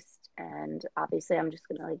paced, and obviously I'm just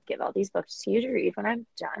gonna like give all these books to you to read when I'm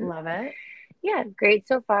done. Love it. Yeah, great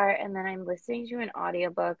so far. And then I'm listening to an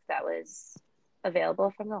audiobook that was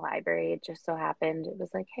available from the library. It just so happened it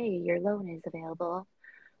was like, hey, your loan is available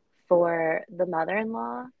for The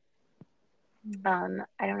Mother-in-Law. I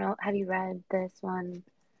don't know, have you read this one?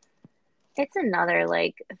 It's another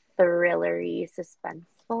like thrillery,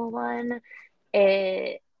 suspenseful one.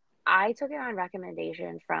 It I took it on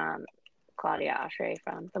recommendation from Claudia Oshry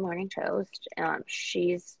from The Morning Toast.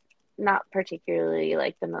 She's not particularly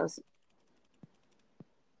like the most,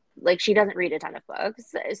 like, she doesn't read a ton of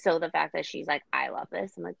books. So the fact that she's like, I love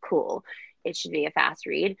this, I'm like, cool. It should be a fast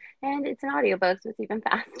read. And it's an audiobook, so it's even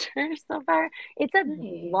faster so far. It's a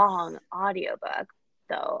Nice. long audiobook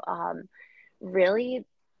though. Really,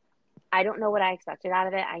 I don't know what I expected out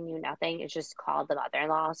of it. I knew nothing. It's just called The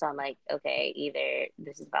Mother-in-Law. So I'm like, okay, either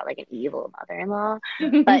this is about like an evil mother-in-law,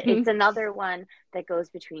 but it's another one that goes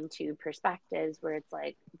between two perspectives where it's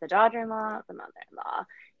like the daughter-in-law, the mother-in-law.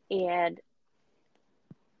 And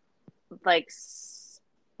like,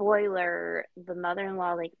 spoiler, the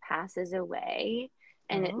mother-in-law like passes away,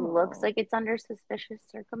 and it looks Oh. like it's under suspicious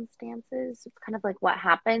circumstances. It's kind of like what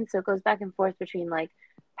happened. So it goes back and forth between like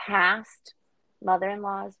past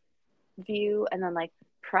mother-in-law's view and then like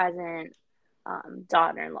present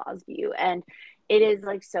daughter-in-law's view. And it is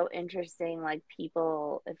like so interesting, like,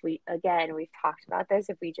 people, if we, again, we've talked about this,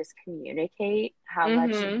 if we just communicate, how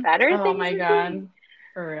much Mm-hmm. better Oh things my would be. God.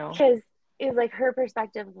 For real. Because it was like her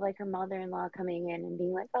perspective of like her mother-in-law coming in and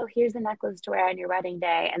being like, oh, here's a necklace to wear on your wedding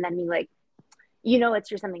day, and then being like, it's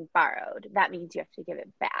for something borrowed, that means you have to give it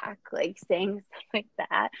back, like saying stuff like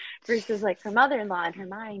that, versus like her mother-in-law in her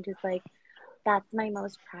mind is like, that's my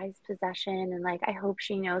most prized possession, and like I hope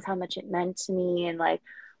she knows how much it meant to me, and like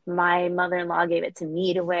my mother-in-law gave it to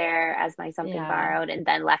me to wear as my something Yeah. borrowed and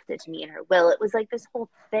then left it to me in her will. It was like this whole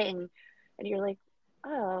thing, and you're like,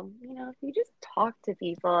 oh, if you just talk to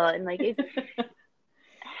people and like, if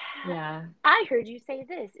Yeah. I heard you say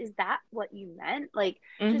this, is that what you meant? Like,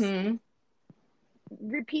 just Mm-hmm.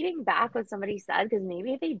 repeating back what somebody said, because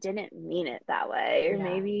maybe they didn't mean it that way, or Yeah.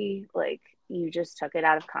 maybe like you just took it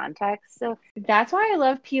out of context. So That's why I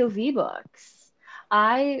love POV books.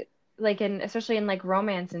 I like, and especially in like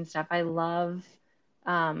romance and stuff, I love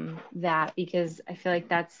that because I feel like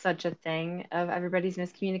that's such a thing of everybody's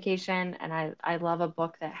miscommunication. And I love a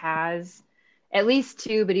book that has at least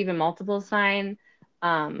two, but even multiple sign,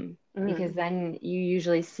 because mm, then you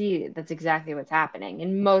usually see that's exactly what's happening.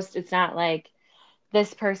 And most, it's not like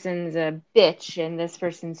this person's a bitch and this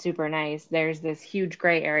person's super nice. There's this huge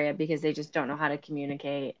gray area because they just don't know how to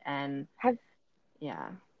communicate. And Have yeah,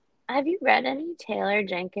 Have you read any Taylor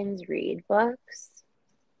Jenkins Reid books?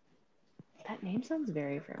 that name sounds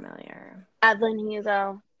very familiar. Evelyn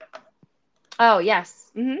Hugo. Oh,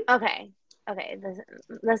 yes. Hmm. Okay. Okay.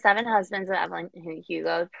 The Seven Husbands of Evelyn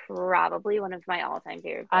Hugo, probably one of my all-time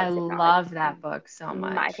favorite I books, if not like love that book so my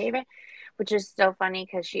much. favorite, which is so funny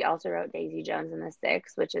because she also wrote Daisy Jones and the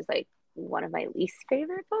Six, which is like one of my least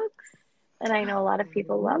favorite books. And I know a lot of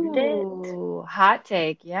people loved it. Ooh, hot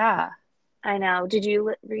take. Yeah. I know. Did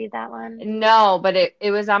you read that one? No, but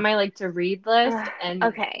it was on my like to read list,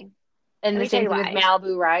 Okay. and Let the me tell same you thing with why.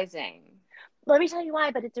 Malibu Rising. Let me tell you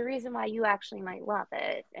why, but it's a reason why you actually might love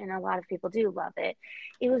it. And a lot of people do love it.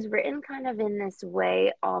 It was written kind of in this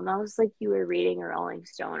way, almost like you were reading a Rolling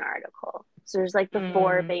Stone article. So there's like the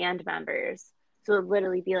four Mm, band members. So it would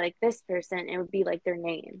literally be like this person, it would be like their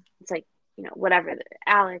name. It's like, whatever,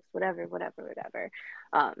 Alex, whatever, whatever, whatever.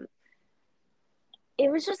 Um, it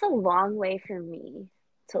was just a long way for me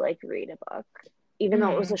to like read a book, even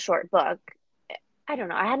though it was a mm, short book. I don't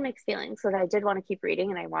know. I had mixed feelings, so that I did want to keep reading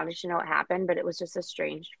and I wanted to know what happened, but it was just a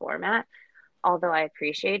strange format. Although I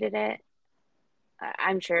appreciated it,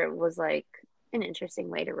 I'm sure it was like an interesting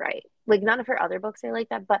way to write. Like none of her other books are like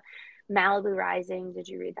that, but Malibu Rising, did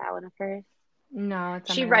you read that one of hers? no, it's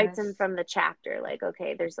on She my writes them list. from the chapter, like,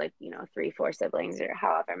 okay, there's like, three, four siblings or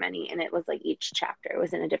however many, and it was like each chapter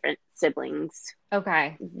was in a different sibling's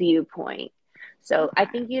Okay. viewpoint. So I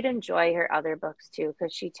Okay. think you'd enjoy her other books too,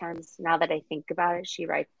 because she tends, now that I think about it, she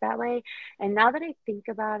writes that way. And now that I think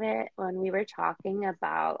about it, when we were talking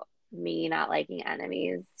about me not liking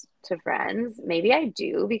enemies to friends, maybe I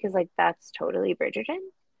do because like that's totally Bridgerton.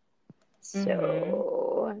 Mm-hmm.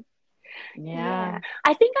 So Yeah. yeah,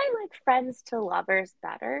 I think I like friends to lovers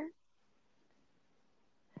better.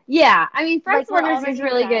 Yeah. I mean, Friends Like we're Lovers is already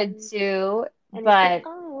really good friends, too, and it's like, but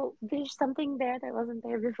oh, there's something there that wasn't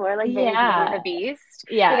there before, like very Beauty and the yeah. Beast.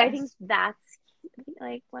 Like I think Yes. that's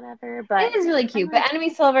like whatever, but It is really I'm cute. But like,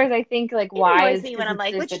 Enemies to Lovers, I think, like, it why annoys is me when because I'm it's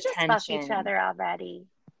like, just would a you just fuck each tension. other already?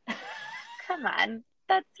 Come on,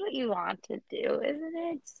 that's what you want to do, isn't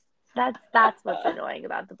it? That's what's annoying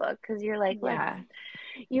about the book because you're like, Yeah.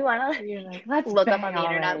 you want You're like, to let's look up bang on the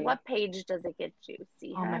internet, already. what page does it get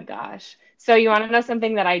juicy, Oh huh? my gosh. So you want to know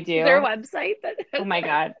something that I Is there a do? website that Oh has my that?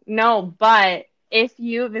 God. No, but if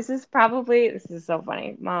you, this is so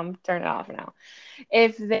funny. Mom, turn it off now.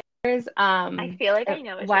 If there's, I feel like I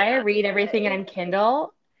know what you're why I about to read everything say. on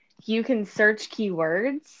Kindle, you can search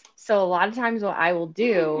keywords. So a lot of times what I will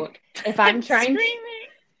do, if I'm I'm trying to, screaming.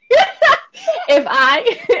 if I,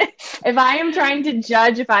 if I am trying to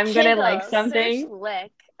judge if I'm gonna like Kindle, search something,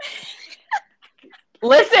 lick.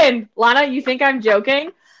 listen, Lana, you think I'm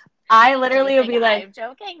joking? I Do you literally will think be like, I'm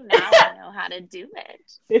joking? Now I know how to do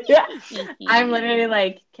I'm literally it.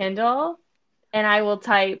 like Kindle, and I will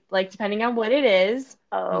type like depending on what it is,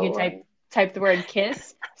 you can Oh, type the word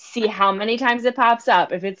kiss, see how many times it pops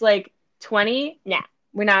up. If it's like 20, nah,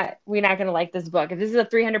 we're not gonna like this book. If this is a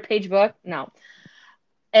 300-page book, no.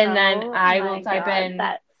 And then oh I will my type God, in,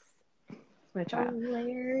 that's I'm gonna try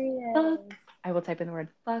fuck. hilarious. I will type in the word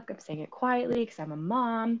fuck. I'm saying it quietly because I'm a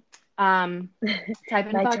mom. Type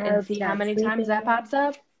in My fuck and child's see how not many times that sleeping. pops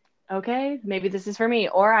up. Okay, maybe this is for me.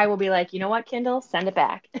 Or I will be like, you know what, Kindle, send it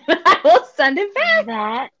back. I will send it back.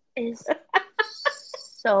 That is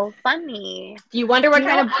so funny. Do you wonder Do what you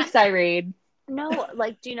kind know of books I read? no,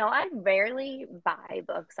 like, do you know, I rarely buy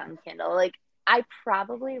books on Kindle. Like, I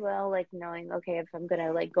probably will, like, knowing, okay, if I'm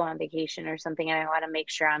gonna like go on vacation or something and I want to make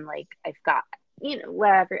sure I'm like, I've got,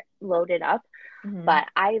 wherever loaded up. Hmm. But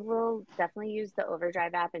I will definitely use the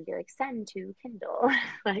Overdrive app and be like, send to Kindle,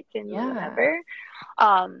 like, in Yeah, whatever.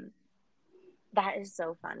 Um, that is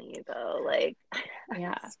so funny though. Like,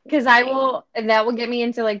 yeah. I'm Because I screaming. will, and that will get me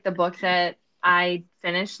into like the book that I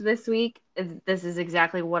finished this week. This is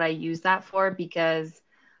exactly what I use that for because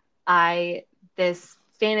I this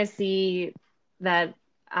fantasy that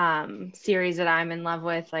series that I'm in love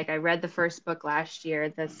with, like I read the first book last year,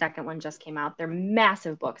 the second one just came out. They're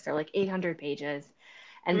massive books. They're like 800 pages.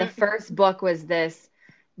 And the Mm-hmm. first book was this,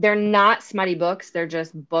 they're not smutty books, they're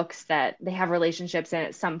just books that they have relationships and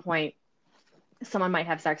at some point someone might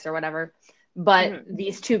have sex or whatever. But Mm-hmm.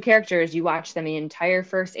 these two characters, you watch them the entire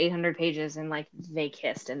first 800 pages and like they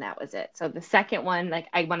kissed and that was it. So the second one, like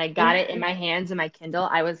when I got it in my hands in my Kindle,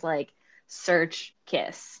 I was like, search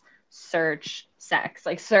kiss, search sex,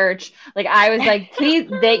 like search. Like I was like, please,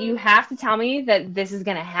 that you have to tell me that this is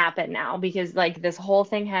gonna happen now because like this whole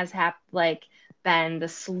thing has happened. Like been the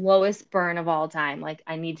slowest burn of all time. Like,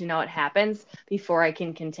 I need to know what happens before I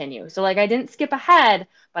can continue. So like I didn't skip ahead,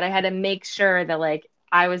 but I had to make sure that like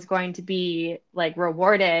I was going to be like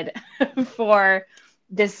rewarded for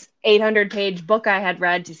this 800-page book I had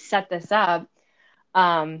read to set this up.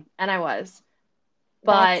 And I was.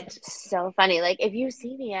 That's But so funny. Like if you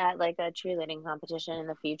see me at like a cheerleading competition in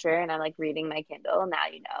the future and I'm like reading my Kindle, now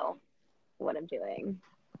you know what I'm doing.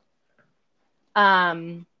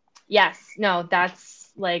 yes, no,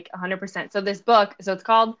 that's like 100%. So this book, so it's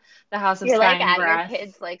called The House of You're Sky like and at your Breath.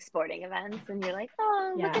 kids' like sporting events and you're like,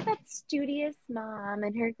 oh, look Yeah. at that studious mom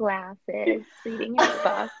and her glasses reading her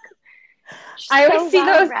book. She's I always so see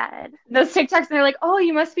well read. those TikToks and they're like, "Oh,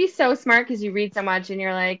 you must be so smart because you read so much." And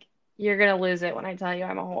you're like, "You're gonna lose it when I tell you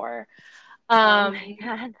I'm a whore." Oh my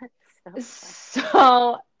God, that's so funny.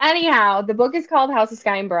 So anyhow, the book is called House of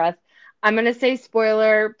Sky and Breath. I'm gonna say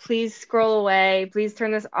spoiler. Please scroll away. Please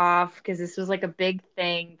turn this off because this was like a big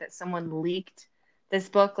thing that someone leaked this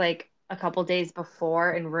book like a couple days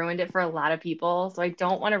before and ruined it for a lot of people. So I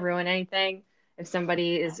don't want to ruin anything if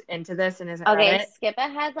somebody is into this and hasn't read Okay, it. skip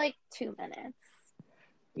ahead like 2 minutes,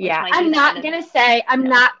 which Yeah, might I'm be kind not of gonna say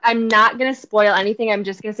no. I'm not gonna spoil anything. I'm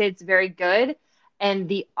just gonna say it's very good. And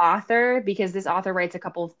the author, because this author writes a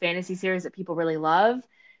couple of fantasy series that people really love,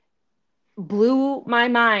 blew my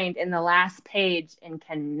mind in the last page and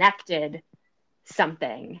connected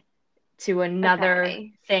something to another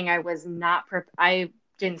Okay. thing I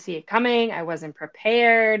didn't see it coming. I wasn't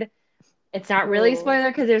prepared. It's not really a Ooh. spoiler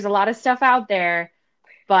because there's a lot of stuff out there,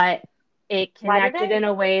 but it Why did connected in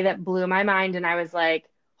a way that blew my mind and I was like,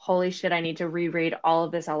 holy shit, I need to reread all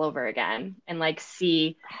of this all over again and like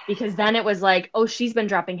see, because then it was like, oh, she's been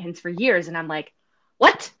dropping hints for years and I'm like,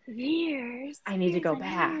 what? Years, I need to years go and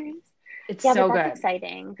back. years. It's Yeah, but so that's good.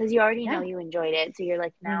 exciting because you already know Yeah. you enjoyed it. So you're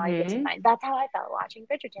like, now I get to Mm-hmm. find. That's how I felt watching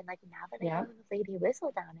Bridgerton. Like, now that I know Yep. who Lady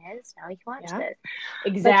Whistledown is, now we can watch Yeah. this.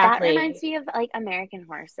 But that reminds Exactly. me of like American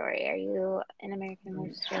Horror Story. Are you an American Horror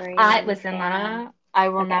I Story listen, fan? Lana, I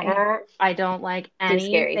will Okay. never, I don't like Do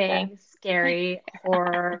scary stuff. anything scary,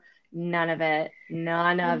 horror, none of it.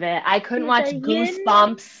 None of it. I couldn't There's watch a yin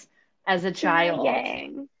Goosebumps as a to my child.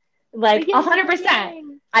 yang. A Like yin to my 100%.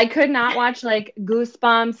 yang. I could not watch like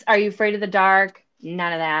Goosebumps. Are You Afraid of the Dark?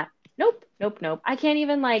 None of that. Nope, nope, nope. I can't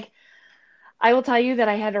even like, I will tell you that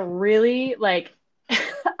I had to really like,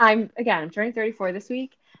 I'm turning 34 this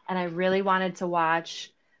week, and I really wanted to watch,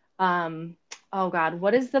 oh God,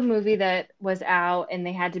 what is the movie that was out and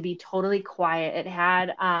they had to be totally quiet? It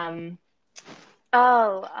had,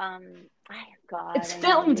 Oh, God, it's I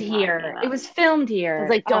know what filmed you're talking here. It about. was filmed I was here.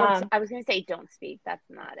 like, don't. I was gonna say, don't speak. That's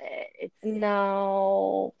not it. It's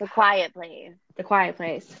No, The Quiet Place. The Quiet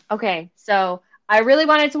Place. Okay, so I really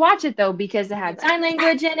wanted to watch it though because it had sign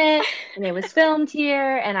language in it and it was filmed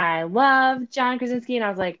here and I love John Krasinski and I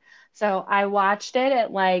was like, so I watched it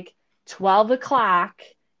at like 12 o'clock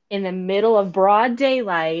in the middle of broad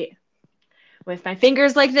daylight with my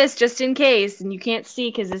fingers like this just in case, and you can't see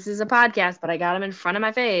because this is a podcast, but I got them in front of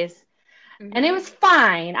my face. And it Mm-hmm. was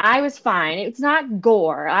fine. I was fine. It's not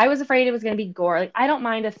gore. I was afraid it was going to be gore. Like, I don't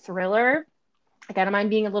mind a thriller. Like, I don't mind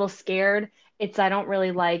being a little scared. I don't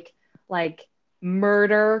really like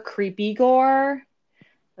murder, creepy gore.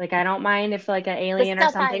 Like, I don't mind if like an The alien or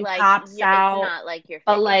stuff I something like, pops yeah, it's out. not like your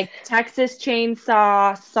But face. like Texas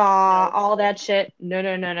Chainsaw, Saw, Nope. all that shit. No,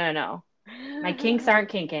 no, no, no, no. My kinks aren't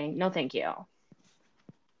kinking. No, thank you.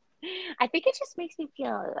 I think it just makes me feel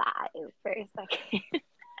alive for a second.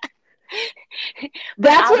 But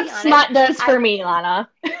That's I'll what be honest. smut does for me, Lana.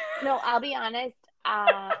 No, I'll be honest.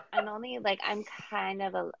 I'm only like I'm kind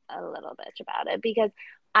of a little bitch about it because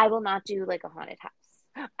I will not do like a haunted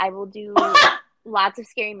house. I will do lots of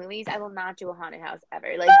scary movies. I will not do a haunted house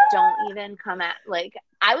ever. Like, don't even come at like.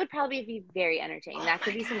 I would probably be very entertaining. That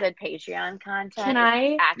could be some good Patreon Can content. Is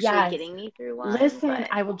I? actually Yes. getting me through one, Listen, but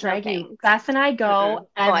I will no drag you. thanks. Beth and I go Mm-mm.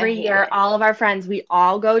 Oh, I every hate year. it. All of our friends, we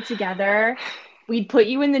all go together. We'd put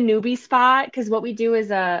you in the newbie spot because what we do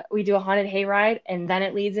is we do a haunted hayride and then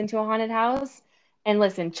it leads into a haunted house. And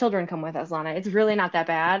listen, children come with us, Lana. It's really not that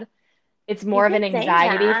bad. It's You more of can an say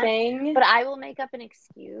anxiety that, thing. but I will make up an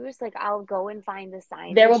excuse. Like, I'll go and find the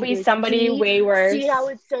There will signage and be be like, somebody see, way see how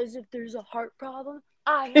worse. it says if there's a heart problem?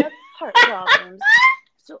 I have heart problems.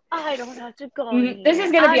 So I don't have to go in This here.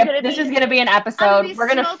 is gonna be an I'm gonna episode. be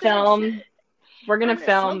smoking a, We're I'm gonna gonna smoke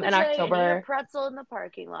film a in J and eat a October. pretzel in the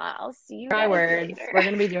parking lot. I'll see you My guys words. later. We're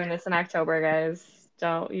gonna be doing this in October, guys.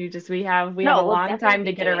 Don't you just we have a No, we'll long definitely time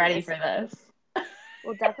to be get her doing ready this. for this.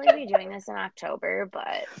 We'll definitely be doing this in October,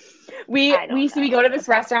 but We I we don't see we go to know. this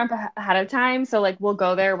restaurant ahead of time, so like we'll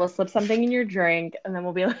go there, we'll slip something in your drink, and then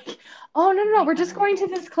we'll be like, "Oh no, Oh no, no, my we're just God. going to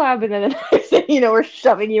this club," and then the next thing you know, we're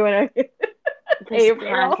shoving you in a This a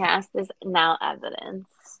barrel. podcast is now evidence.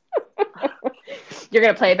 You're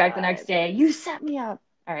gonna play it back the God. next day. You set me up.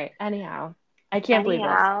 All right. Anyhow, I can't believe this.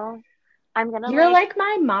 Anyhow, I'm gonna You're like, like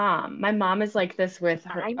my mom. My mom is like this with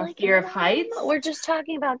I'm a like your fear of mom. heights. We're just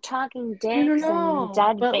talking about talking I don't dicks and know,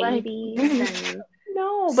 dead but like, babies and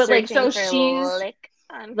no, but like, searching so for she's lick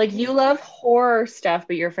on like, you Facebook. love horror stuff,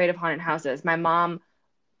 but you're afraid of haunted houses. My mom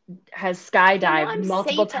has I know skydived I'm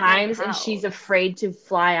multiple safe at my times and she's house. afraid to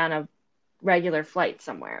fly on a regular flight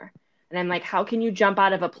somewhere. And I'm like, how can you jump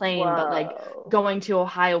out of a plane, but like Whoa. going to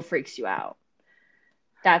Ohio freaks you out?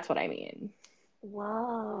 That's what I mean.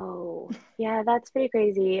 Whoa. Yeah, that's pretty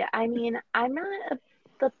crazy. I mean, the I'm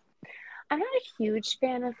not a huge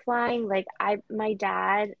fan of flying. Like my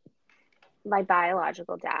dad, my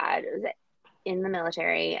biological dad was in the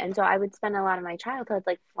military, and so I would spend a lot of my childhood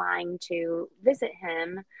like flying to visit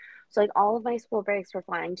him. So like all of my school breaks were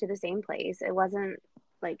flying to the same place. It wasn't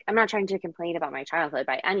like, I'm not trying to complain about my childhood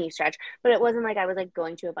by any stretch, but it wasn't like I was like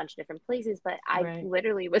going to a bunch of different places, but I Right.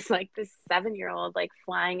 literally was like this 7-year-old like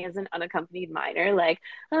flying as an unaccompanied minor, like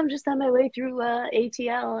I'm just on my way through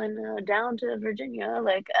ATL and down to Virginia,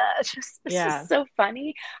 like it's Yeah. just so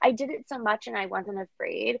funny. I did it so much and I wasn't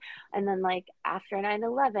afraid. And then like after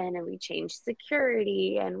 9/11, and we changed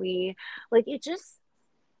security, and we like, it just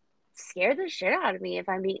scared the shit out of me, if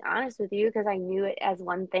I'm being honest with you, because I knew it as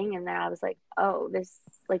one thing, and then I was like, oh, this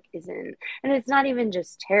like isn't. And it's not even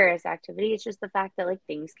just terrorist activity, it's just the fact that like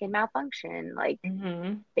things can malfunction, like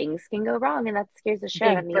Hmm. things can go wrong, and that scares the shit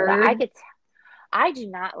out of Big me. But bird. I do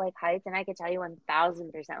not like heights, and I could tell you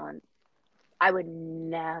 1000% one, I would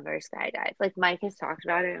never skydive. Like Mike has talked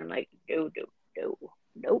about it, and I'm like, no, no, no,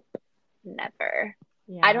 nope, never. I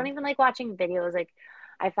Yeah. don't even like watching videos. Like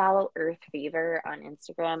I follow Earth Fever on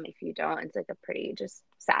Instagram. If you don't, it's like a pretty just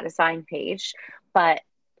satisfying page. But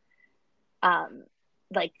um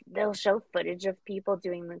like they'll show footage of people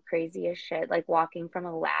doing the craziest shit, like walking from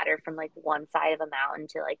a ladder from like one side of a mountain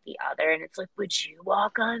to like the other. And it's like, would you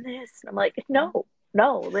walk on this? And I'm like, no,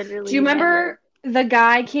 no, Do you literally never. remember the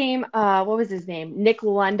guy came, what was his name? Nick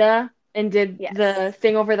Lunda and did Yes. the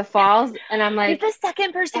thing over the falls. And I'm You're like, the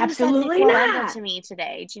second person who said Nick absolutely Landa not. to me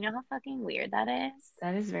today. Do you know how fucking weird that is?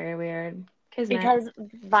 That is very weird. Kismet. Because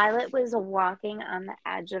Violet was walking on the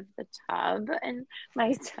edge of the tub, and my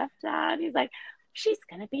stepdad, he's like, she's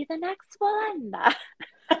gonna be the next one.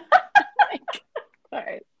 Like, of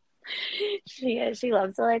course. She is. She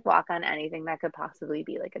loves to like walk on anything that could possibly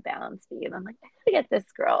be like a balance beam. And I'm like, I gotta get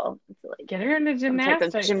this girl to like Get her into some type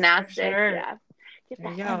of gymnastics for gymnastics. sure. Yeah. Get There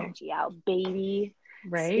that you go. energy out, baby.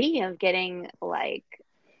 Right? Speaking of getting like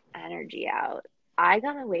energy out, I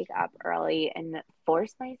gotta wake up early and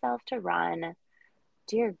force myself to run.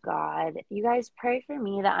 Dear God, you guys pray for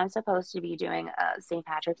me that I'm supposed to be doing a St.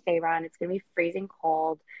 Patrick's Day run. It's gonna be freezing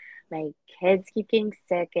cold. My kids keep getting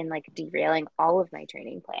sick and like derailing all of my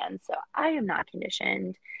training plans. So I am not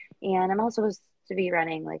conditioned. And I'm also supposed to be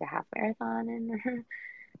running like a half marathon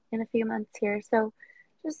in a few months here. So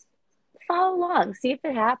just follow along, see if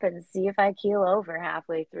it happens, see if I keel over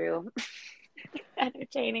halfway through.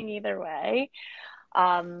 Entertaining either way. But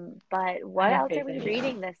I what have else are faith we in you.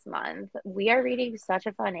 reading this month? We are reading Such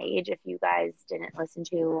a Fun Age. If you guys didn't listen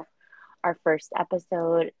to our first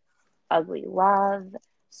episode, Ugly Love,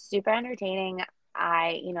 super entertaining.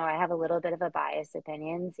 I have a little bit of a biased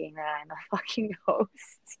opinion, seeing that I'm a fucking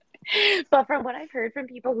host. But from what I've heard from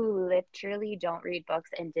people who literally don't read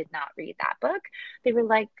books and did not read that book, they were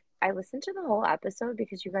like, I listened to the whole episode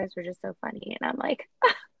because you guys were just so funny. And I'm like,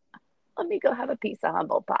 let me go have a piece of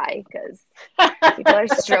humble pie because people are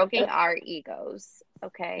stroking our egos, I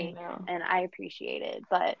okay? know. And I appreciate it.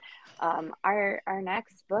 But our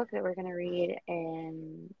next book that we're gonna read,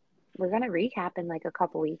 and we're gonna recap in like a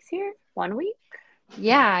couple weeks here. 1 week?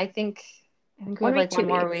 Yeah, I think we One have week, like one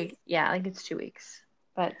more 2 weeks. week. Yeah, I think it's 2 weeks.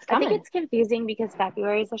 But it's I think coming. it's confusing because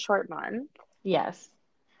February is a short month. Yes.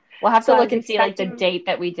 We'll have to So I look was and see like the expecting, date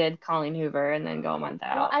that we did Colleen Hoover and then go a month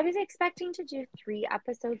well, out. I was expecting to do 3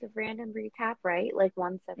 episodes of random recap, right? Like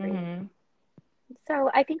once every. Hmm.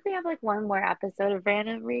 So I think we have like one more episode of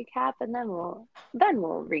random recap, and then we'll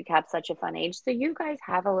recap Such a Fun Age. So you guys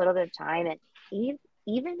have a little bit of time, and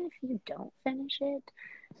even if you don't finish it,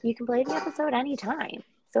 you can play the episode anytime.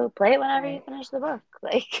 So play it whenever you Right. finish the book.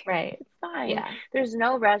 Like Right. it's fine. Yeah. There's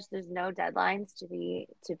no rush. There's no deadlines to be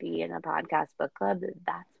in a podcast book club.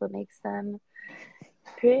 That's what makes them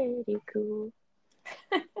pretty cool.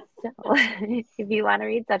 So if you want to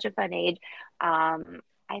read Such a Fun Age, I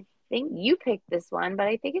think you picked this one, but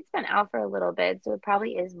I think it's been out for a little bit, so it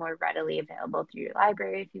probably is more readily available through your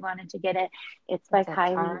library if you wanted to get it. It's by It's at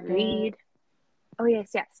Kylie Target. Reed. Oh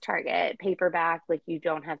yes, yes, Target paperback. Like you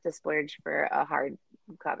don't have to splurge for a hard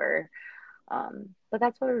cover. But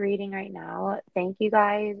that's what we're reading right now. Thank you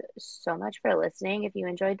guys so much for listening. If you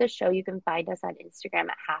enjoyed the show, you can find us on Instagram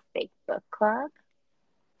at Half Baked Book Club.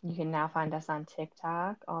 You can now find us on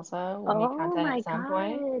TikTok also. We'll make Oh content at my some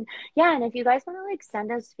point. God. Yeah, and if you guys want to like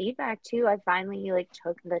send us feedback too, I finally like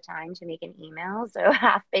took the time to make an email. So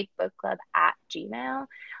halfbakedbookclub@gmail.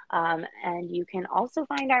 And you can also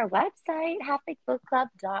find our website,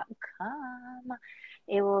 halfbakedbookclub.com.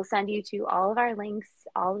 It will send you to all of our links,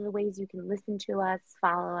 all of the ways you can listen to us,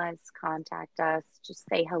 follow us, contact us, just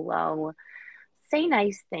say hello, say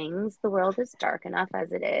nice things. The world is dark enough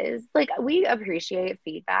as it is. Like, we appreciate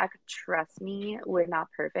feedback. Trust me, we're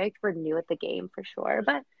not perfect. We're new at the game for sure,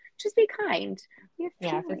 but just be kind. We have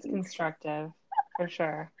Yeah, if it's feelings. constructive, for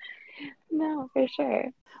sure. No, for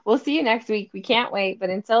sure. We'll see you next week. We can't wait. But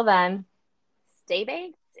until then, Stay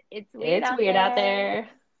baked. It's weird it's out weird out there.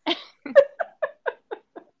 there.